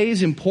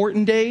 birthdays,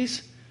 important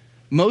days,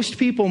 most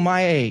people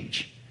my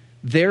age,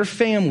 their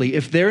family,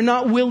 if they're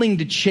not willing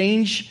to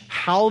change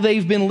how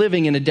they've been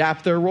living and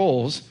adapt their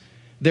roles,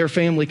 their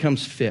family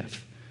comes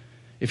 5th.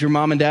 If your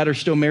mom and dad are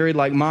still married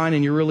like mine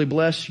and you're really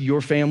blessed, your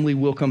family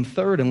will come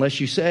 3rd unless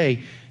you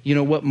say, you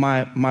know what,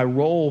 my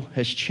role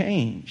has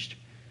changed.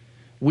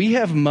 We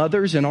have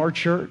mothers in our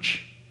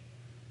church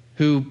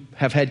who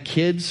have had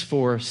kids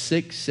for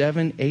 6,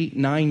 7, 8,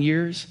 9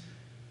 years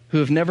who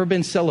have never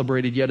been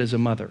celebrated yet as a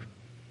mother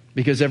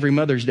because every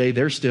Mother's Day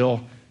they're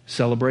still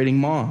celebrating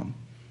mom.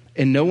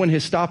 And no one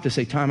has stopped to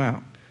say, time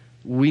out.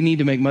 We need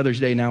to make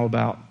Mother's Day now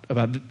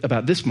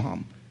about this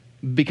mom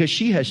because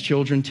she has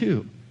children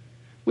too.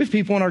 We have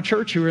people in our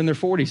church who are in their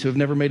 40s who have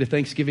never made a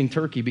Thanksgiving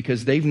turkey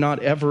because they've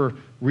not ever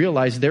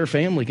realized their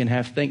family can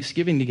have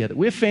Thanksgiving together.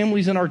 We have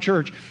families in our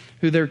church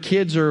who their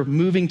kids are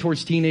moving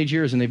towards teenage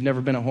years and they've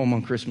never been at home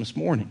on Christmas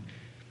morning.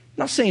 I'm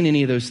not saying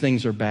any of those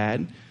things are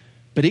bad,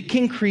 but it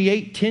can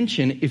create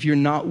tension if you're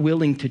not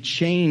willing to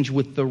change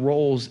with the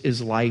roles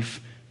as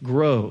life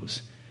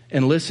grows.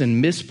 And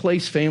listen,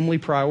 misplaced family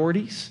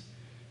priorities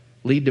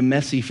lead to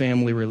messy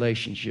family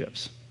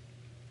relationships.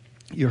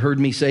 You heard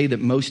me say that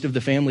most of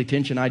the family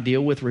tension I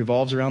deal with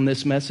revolves around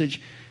this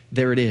message.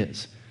 There it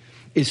is.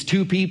 It's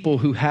 2 people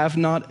who have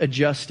not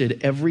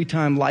adjusted. Every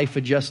time life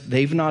adjusts,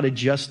 they've not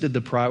adjusted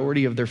the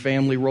priority of their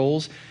family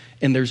roles.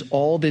 And there's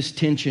all this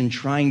tension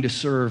trying to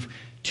serve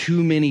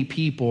too many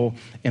people.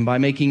 And by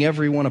making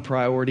everyone a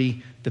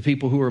priority, the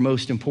people who are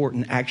most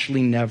important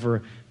actually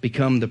never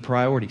become the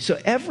priority. So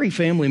every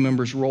family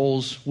member's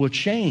roles will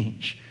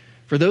change.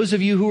 For those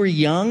of you who are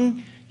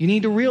young, you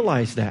need to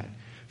realize that.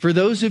 For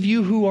those of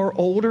you who are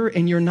older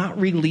and you're not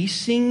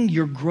releasing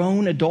your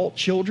grown adult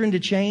children to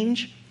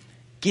change,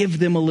 give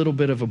them a little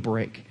bit of a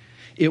break.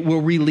 It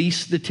will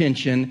release the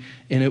tension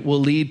and it will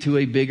lead to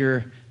a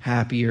bigger,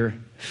 happier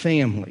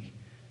family.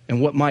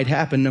 And what might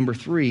happen, number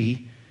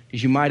 3,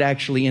 is you might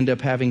actually end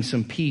up having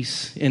some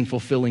peace in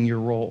fulfilling your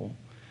role.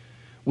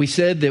 We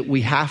said that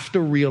we have to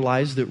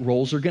realize that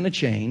roles are going to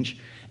change.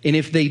 And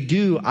if they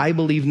do, I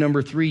believe,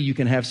 number 3, you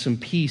can have some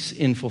peace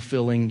in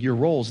fulfilling your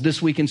roles.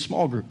 This week in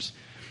small groups,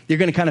 you're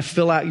going to kind of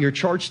fill out your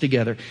charts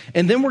together.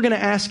 And then we're going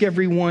to ask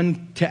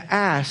everyone to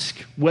ask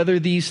whether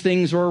these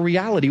things are a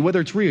reality,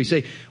 whether it's real. You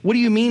say, what do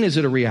you mean is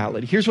it a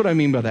reality? Here's what I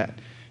mean by that.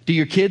 Do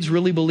your kids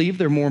really believe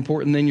they're more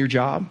important than your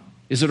job?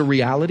 Is it a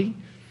reality?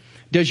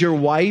 Does your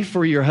wife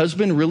or your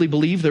husband really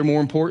believe they're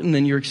more important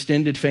than your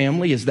extended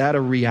family? Is that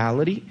a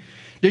reality?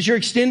 Does your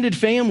extended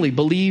family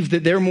believe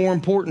that they're more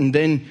important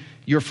than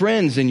your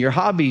friends and your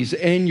hobbies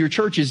and your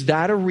church? Is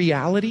that a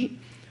reality?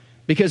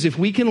 Because if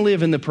we can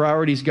live in the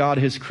priorities God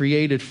has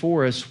created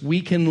for us,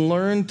 we can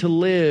learn to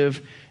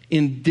live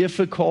in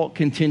difficult,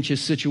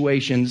 contentious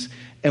situations,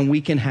 and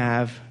we can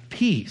have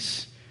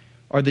peace.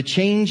 Are the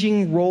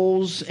changing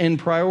roles and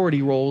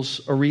priority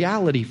roles a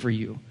reality for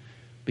you?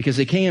 Because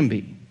they can be.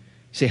 You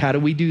say, how do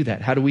we do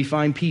that? How do we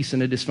find peace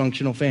in a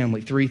dysfunctional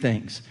family? 3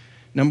 things.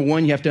 Number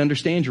 1, you have to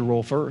understand your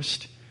role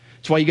first.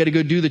 That's why you got to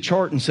go do the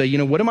chart and say,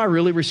 what am I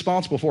really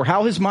responsible for?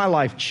 How has my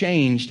life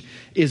changed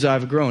as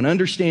I've grown?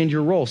 Understand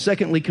your role.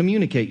 Secondly,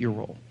 communicate your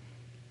role.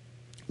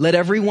 Let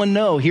everyone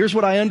know, here's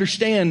what I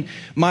understand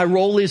my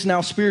role is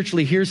now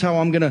spiritually. Here's how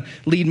I'm going to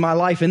lead my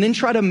life. And then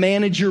try to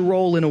manage your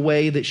role in a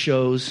way that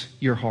shows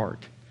your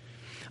heart.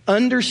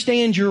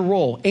 Understand your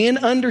role and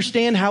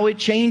understand how it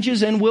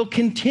changes and will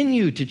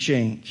continue to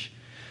change.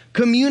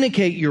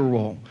 Communicate your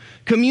role.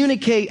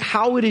 Communicate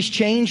how it has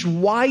changed,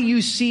 why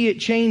you see it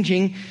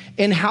changing,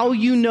 and how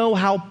you know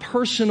how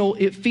personal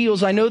it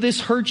feels. I know this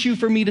hurts you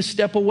for me to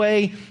step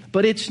away,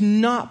 but it's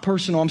not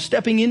personal. I'm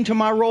stepping into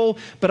my role,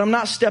 but I'm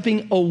not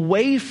stepping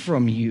away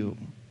from you.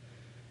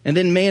 And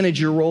then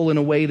manage your role in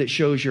a way that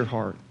shows your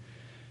heart.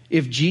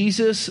 If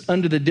Jesus,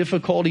 under the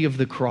difficulty of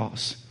the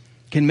cross,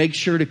 can make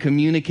sure to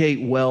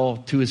communicate well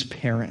to his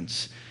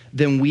parents,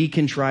 then we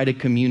can try to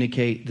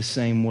communicate the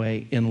same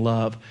way in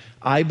love.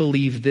 I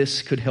believe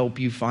this could help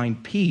you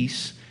find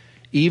peace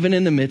even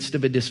in the midst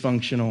of a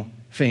dysfunctional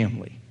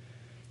family.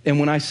 And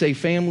when I say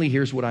family,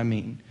 here's what I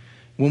mean.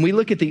 When we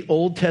look at the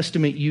Old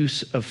Testament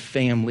use of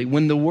family,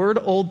 when the word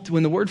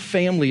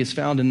family is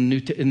found in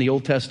the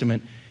Old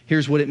Testament,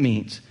 here's what it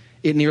means.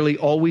 It nearly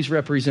always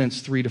represents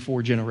 3 to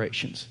 4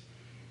 generations.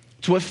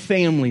 It's what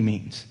family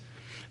means.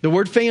 The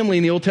word family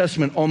in the Old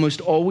Testament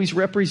almost always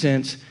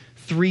represents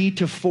 3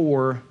 to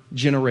 4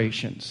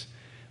 generations,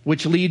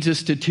 which leads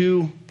us to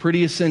 2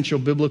 pretty essential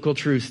biblical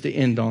truths to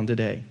end on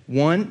today.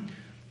 1,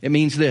 it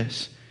means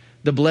this: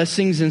 the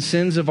blessings and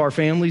sins of our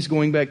families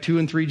going back 2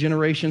 and 3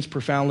 generations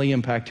profoundly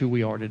impact who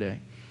we are today.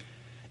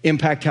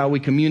 Impact how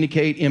we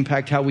communicate,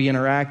 impact how we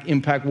interact,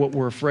 impact what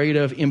we're afraid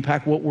of,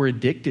 impact what we're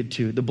addicted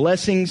to. The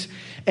blessings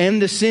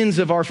and the sins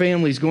of our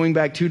families going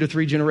back 2 to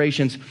 3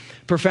 generations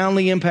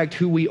profoundly impact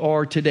who we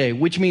are today,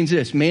 which means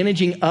this: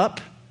 managing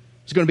up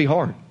is going to be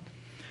hard.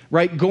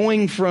 Right?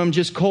 Going from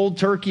just cold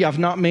turkey, I've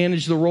not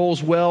managed the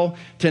roles well,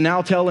 to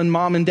now telling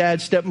mom and dad,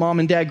 stepmom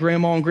and dad,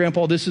 grandma and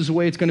grandpa, this is the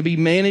way it's going to be.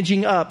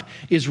 Managing up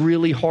is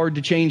really hard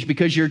to change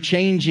because you're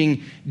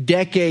changing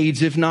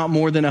decades, if not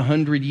more than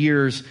 100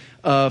 years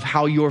of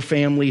how your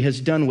family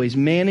has done ways.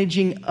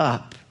 Managing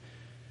up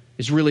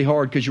is really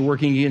hard because you're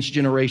working against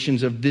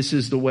generations of this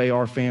is the way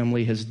our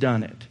family has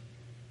done it.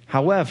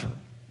 However,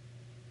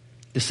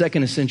 the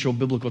second essential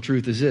biblical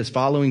truth is this: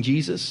 following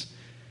Jesus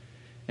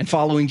and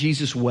following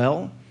Jesus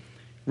well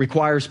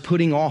requires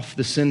putting off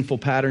the sinful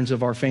patterns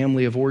of our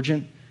family of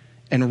origin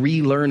and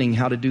relearning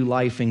how to do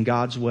life in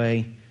God's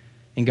way,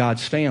 in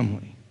God's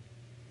family.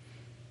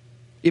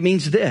 It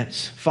means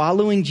this: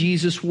 following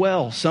Jesus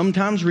well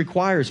sometimes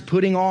requires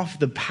putting off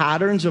the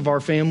patterns of our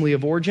family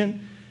of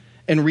origin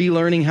and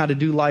relearning how to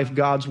do life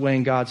God's way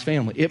in God's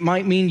family. It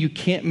might mean you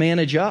can't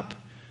manage up,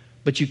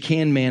 but you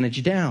can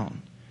manage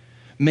down.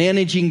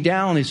 Managing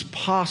down is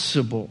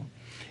possible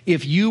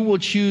if you will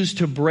choose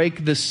to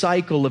break the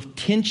cycle of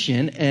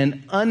tension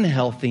and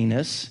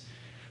unhealthiness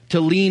to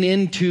lean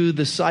into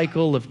the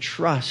cycle of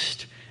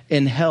trust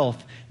and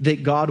health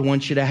that God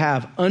wants you to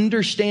have.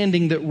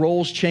 Understanding that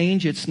roles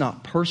change, it's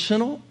not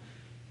personal.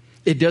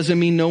 It doesn't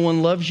mean no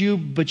one loves you,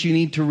 but you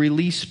need to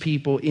release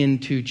people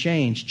into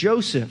change.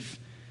 Joseph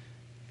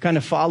kind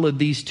of followed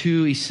these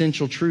 2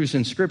 essential truths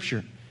in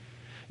Scripture.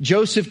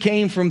 Joseph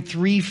came from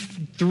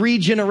three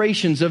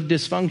generations of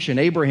dysfunction: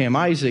 Abraham,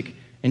 Isaac,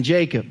 and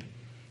Jacob.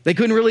 They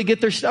couldn't really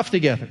get their stuff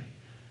together.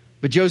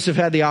 But Joseph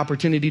had the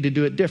opportunity to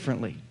do it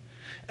differently.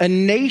 A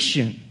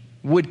nation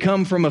would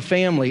come from a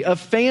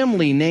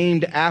family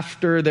named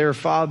after their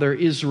father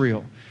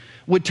Israel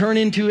would turn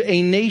into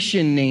a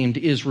nation named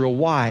Israel.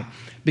 Why?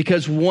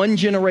 Because one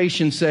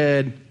generation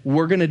said,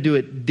 we're going to do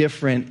it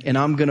different and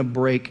I'm going to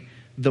break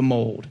the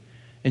mold.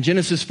 In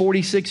Genesis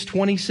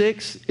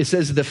 46:26, it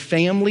says the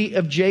family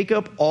of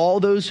Jacob,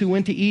 all those who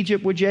went to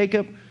Egypt with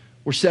Jacob,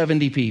 were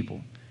 70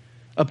 people.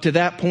 Up to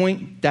that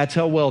point, that's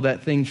how well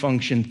that thing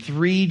functioned.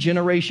 3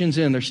 generations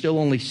in, there's still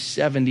only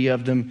 70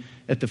 of them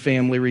at the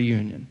family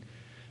reunion.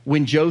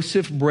 When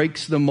Joseph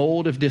breaks the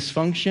mold of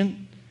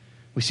dysfunction,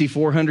 We see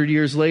 400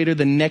 years later,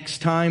 the next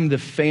time the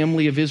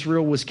family of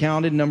Israel was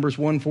counted, Numbers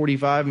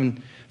 1:45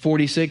 and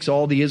 46,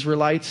 all the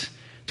Israelites,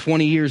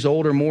 20 years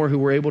old or more who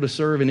were able to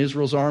serve in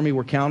Israel's army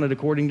were counted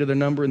according to their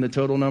number, and the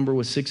total number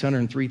was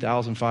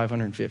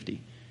 603,550. You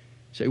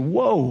say,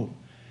 whoa,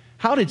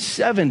 how did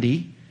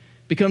 70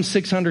 become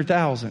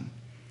 600,000?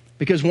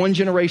 Because one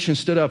generation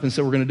stood up and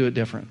said, we're going to do it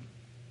different.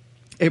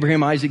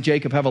 Abraham, Isaac,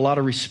 Jacob have a lot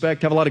of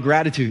respect, have a lot of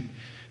gratitude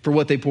for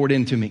what they poured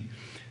into me.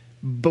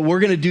 But we're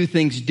going to do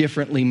things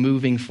differently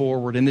moving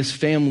forward. And this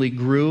family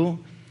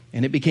grew,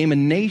 and it became a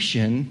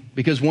nation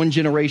because one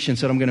generation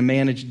said, I'm going to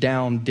manage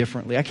down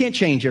differently. I can't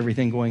change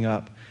everything going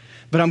up,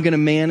 but I'm going to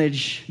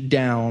manage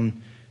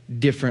down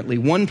differently.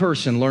 One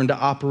person learned to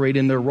operate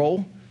in their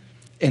role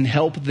and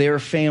help their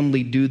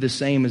family do the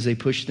same as they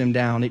pushed them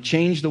down. It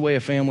changed the way a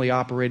family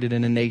operated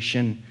and a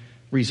nation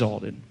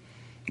resulted.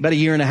 About a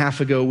year and a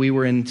half ago, we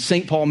were in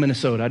St. Paul,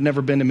 Minnesota. I'd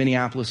never been to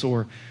Minneapolis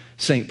or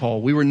St.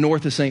 Paul. We were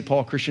north of St.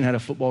 Paul. Christian had a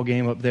football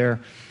game up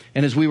there.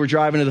 And as we were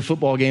driving to the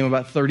football game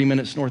about 30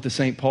 minutes north of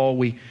St. Paul,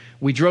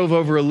 we drove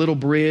over a little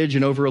bridge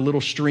and over a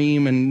little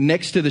stream. And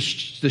next to the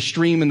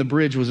stream and the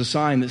bridge was a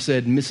sign that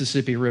said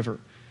Mississippi River.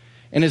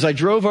 And as I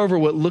drove over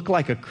what looked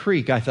like a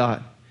creek, I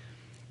thought,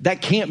 that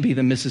can't be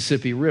the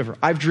Mississippi River.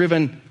 I've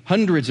driven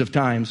hundreds of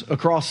times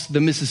across the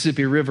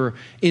Mississippi River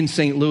in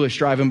St. Louis,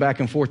 driving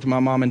back and forth to my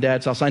mom and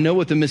dad's house. I know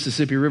what the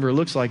Mississippi River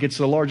looks like. It's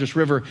the largest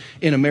river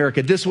in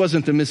America. This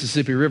wasn't the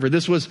Mississippi River.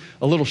 This was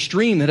a little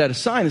stream that had a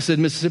sign that said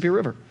Mississippi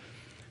River.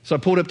 So I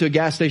pulled up to a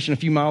gas station a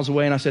few miles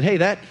away and I said, hey,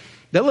 that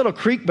little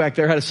creek back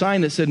there had a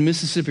sign that said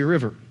Mississippi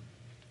River.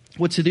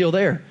 What's the deal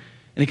there?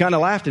 And he kind of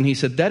laughed and he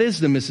said, that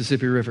is the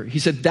Mississippi River. He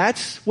said,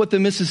 that's what the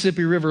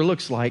Mississippi River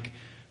looks like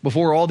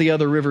before all the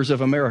other rivers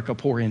of America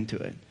pour into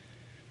it.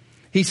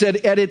 He said,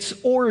 at its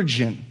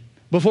origin,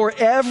 before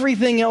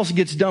everything else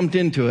gets dumped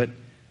into it,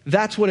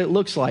 that's what it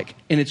looks like.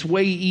 And it's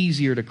way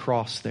easier to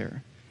cross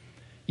there.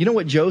 You know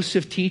what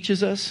Joseph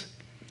teaches us?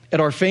 At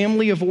our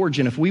family of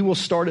origin, if we will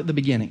start at the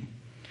beginning,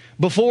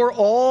 before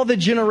all the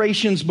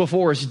generations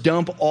before us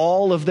dump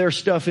all of their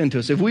stuff into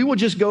us, if we will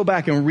just go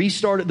back and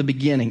restart at the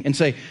beginning and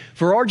say,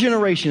 for our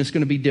generation, it's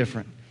going to be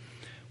different,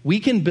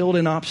 we can build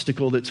an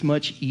obstacle that's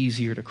much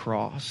easier to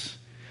cross.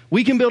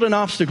 We can build an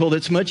obstacle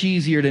that's much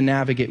easier to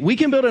navigate. We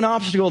can build an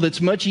obstacle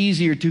that's much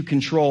easier to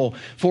control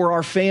for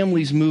our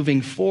families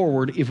moving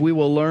forward if we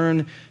will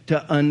learn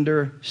to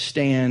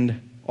understand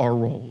our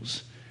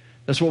roles.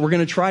 That's what we're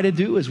going to try to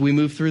do as we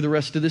move through the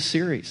rest of this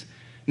series.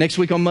 Next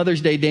week on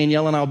Mother's Day,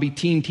 Danielle and I will be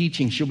team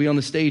teaching. She'll be on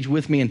the stage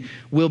with me, and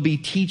we'll be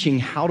teaching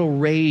how to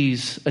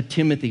raise a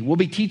Timothy. We'll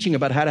be teaching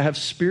about how to have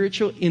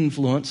spiritual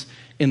influence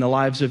in the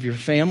lives of your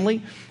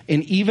family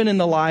and even in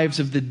the lives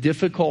of the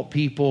difficult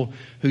people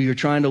who you're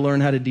trying to learn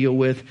how to deal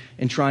with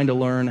and trying to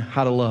learn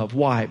how to love.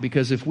 Why?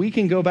 Because if we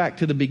can go back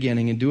to the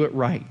beginning and do it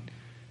right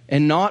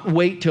and not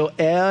wait till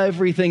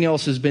everything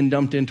else has been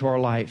dumped into our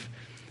life,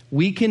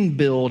 we can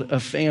build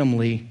a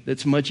family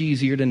that's much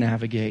easier to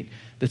navigate,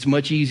 that's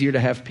much easier to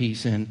have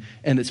peace in,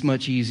 and that's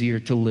much easier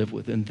to live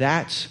with. And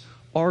that's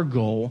our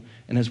goal.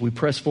 And as we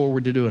press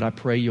forward to do it, I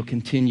pray you'll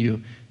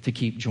continue to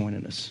keep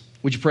joining us.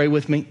 Would you pray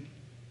with me?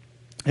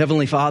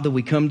 Heavenly Father,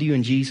 we come to you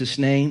in Jesus'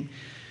 name.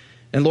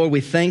 And Lord, we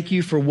thank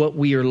you for what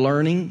we are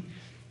learning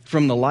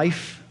from the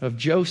life of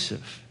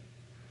Joseph.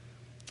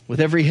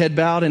 With every head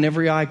bowed and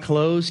every eye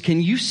closed,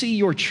 can you see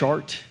your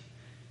chart?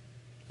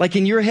 Like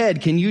in your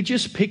head, can you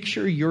just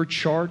picture your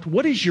chart?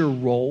 What is your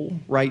role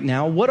right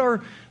now? What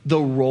are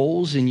the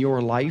roles in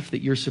your life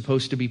that you're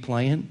supposed to be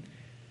playing?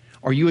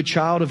 Are you a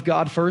child of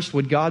God first?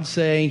 Would God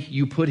say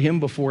you put him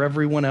before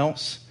everyone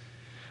else?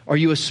 Are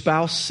you a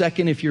spouse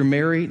second if you're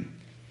married?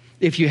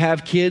 If you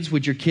have kids,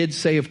 would your kids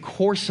say, of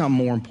course I'm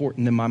more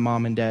important than my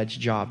mom and dad's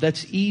job?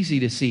 That's easy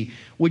to see.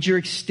 Would your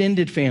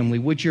extended family,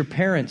 would your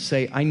parents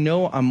say, I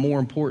know I'm more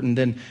important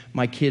than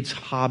my kids'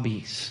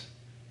 hobbies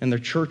and their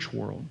church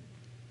world?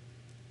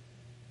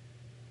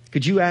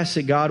 Could you ask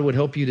that God would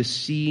help you to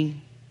see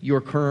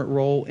your current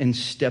role and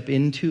step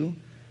into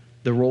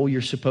the role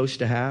you're supposed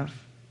to have?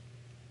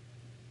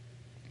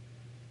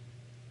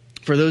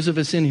 For those of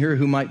us in here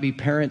who might be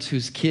parents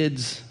whose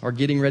kids are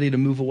getting ready to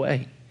move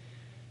away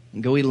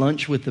and go eat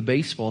lunch with the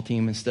baseball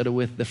team instead of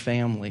with the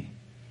family.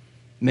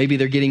 Maybe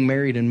they're getting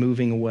married and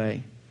moving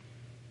away.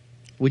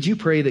 Would you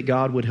pray that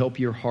God would help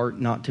your heart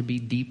not to be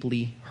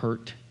deeply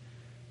hurt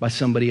by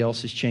somebody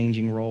else's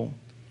changing role?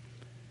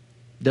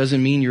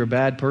 Doesn't mean you're a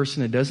bad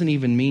person. It doesn't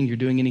even mean you're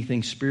doing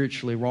anything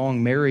spiritually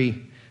wrong.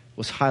 Mary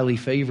was highly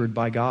favored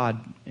by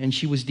God, and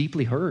she was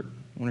deeply hurt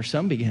when her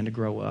son began to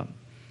grow up.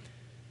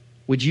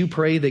 Would you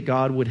pray that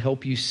God would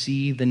help you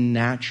see the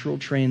natural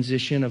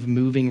transition of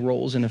moving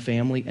roles in a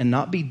family and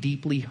not be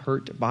deeply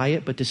hurt by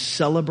it, but to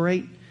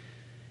celebrate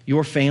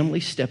your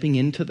family stepping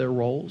into their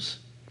roles?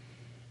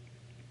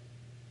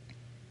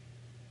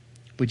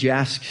 Would you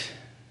ask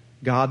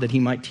God that he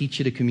might teach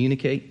you to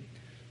communicate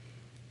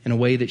in a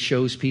way that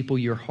shows people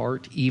your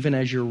heart, even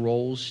as your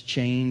roles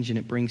change and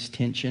it brings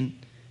tension?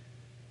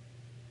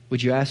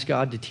 Would you ask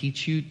God to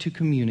teach you to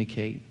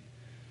communicate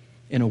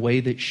in a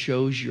way that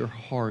shows your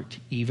heart,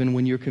 even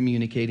when you're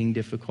communicating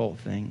difficult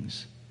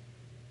things.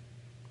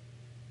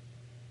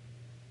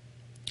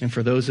 And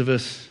for those of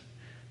us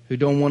who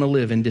don't want to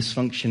live in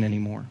dysfunction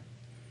anymore,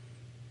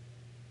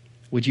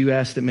 would you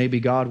ask that maybe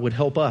God would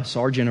help us,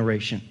 our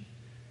generation,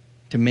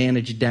 to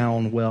manage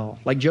down well?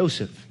 Like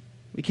Joseph,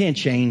 we can't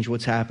change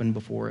what's happened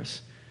before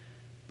us,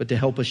 but to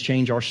help us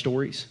change our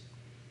stories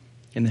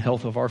and the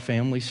health of our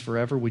families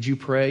forever. Would you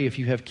pray, if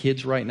you have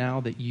kids right now,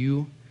 that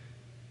you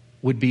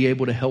would be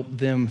able to help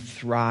them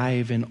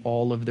thrive in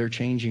all of their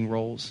changing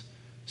roles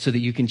so that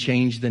you can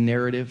change the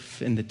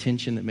narrative and the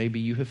tension that maybe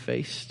you have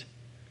faced?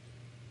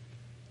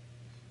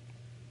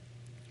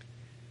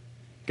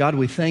 God,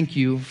 we thank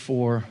you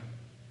for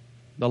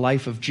the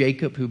life of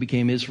Jacob, who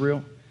became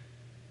Israel,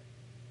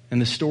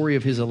 and the story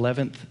of his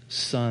 11th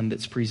son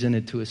that's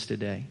presented to us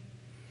today.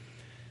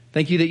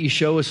 Thank you that you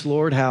show us,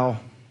 Lord, how,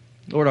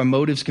 Lord, our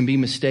motives can be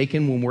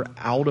mistaken when we're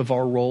out of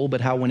our role,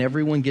 but how when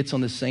everyone gets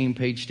on the same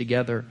page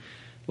together,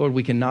 Lord,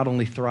 we can not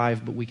only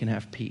thrive, but we can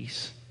have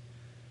peace.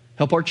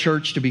 Help our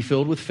church to be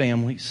filled with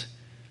families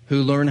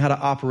who learn how to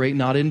operate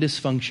not in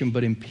dysfunction,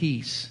 but in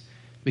peace,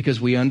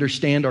 because we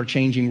understand our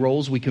changing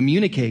roles, we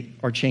communicate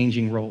our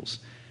changing roles,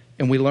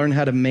 and we learn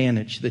how to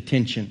manage the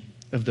tension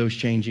of those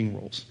changing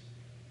roles.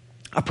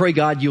 I pray,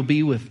 God, you'll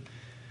be with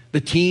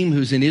the team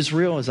who's in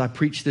Israel as I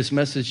preach this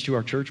message to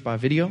our church by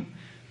video.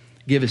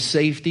 Give us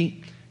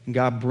safety, and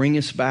God, bring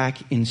us back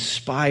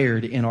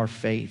inspired in our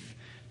faith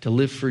to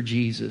live for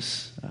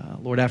Jesus,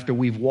 Lord, after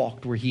we've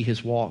walked where he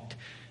has walked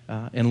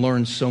and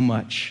learned so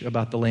much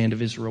about the land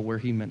of Israel where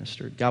he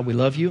ministered. God, we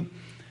love you.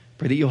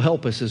 Pray that you'll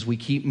help us as we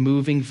keep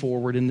moving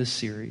forward in this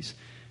series.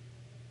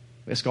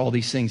 We ask all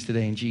these things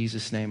today in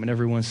Jesus' name. And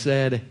everyone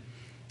said,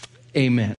 amen.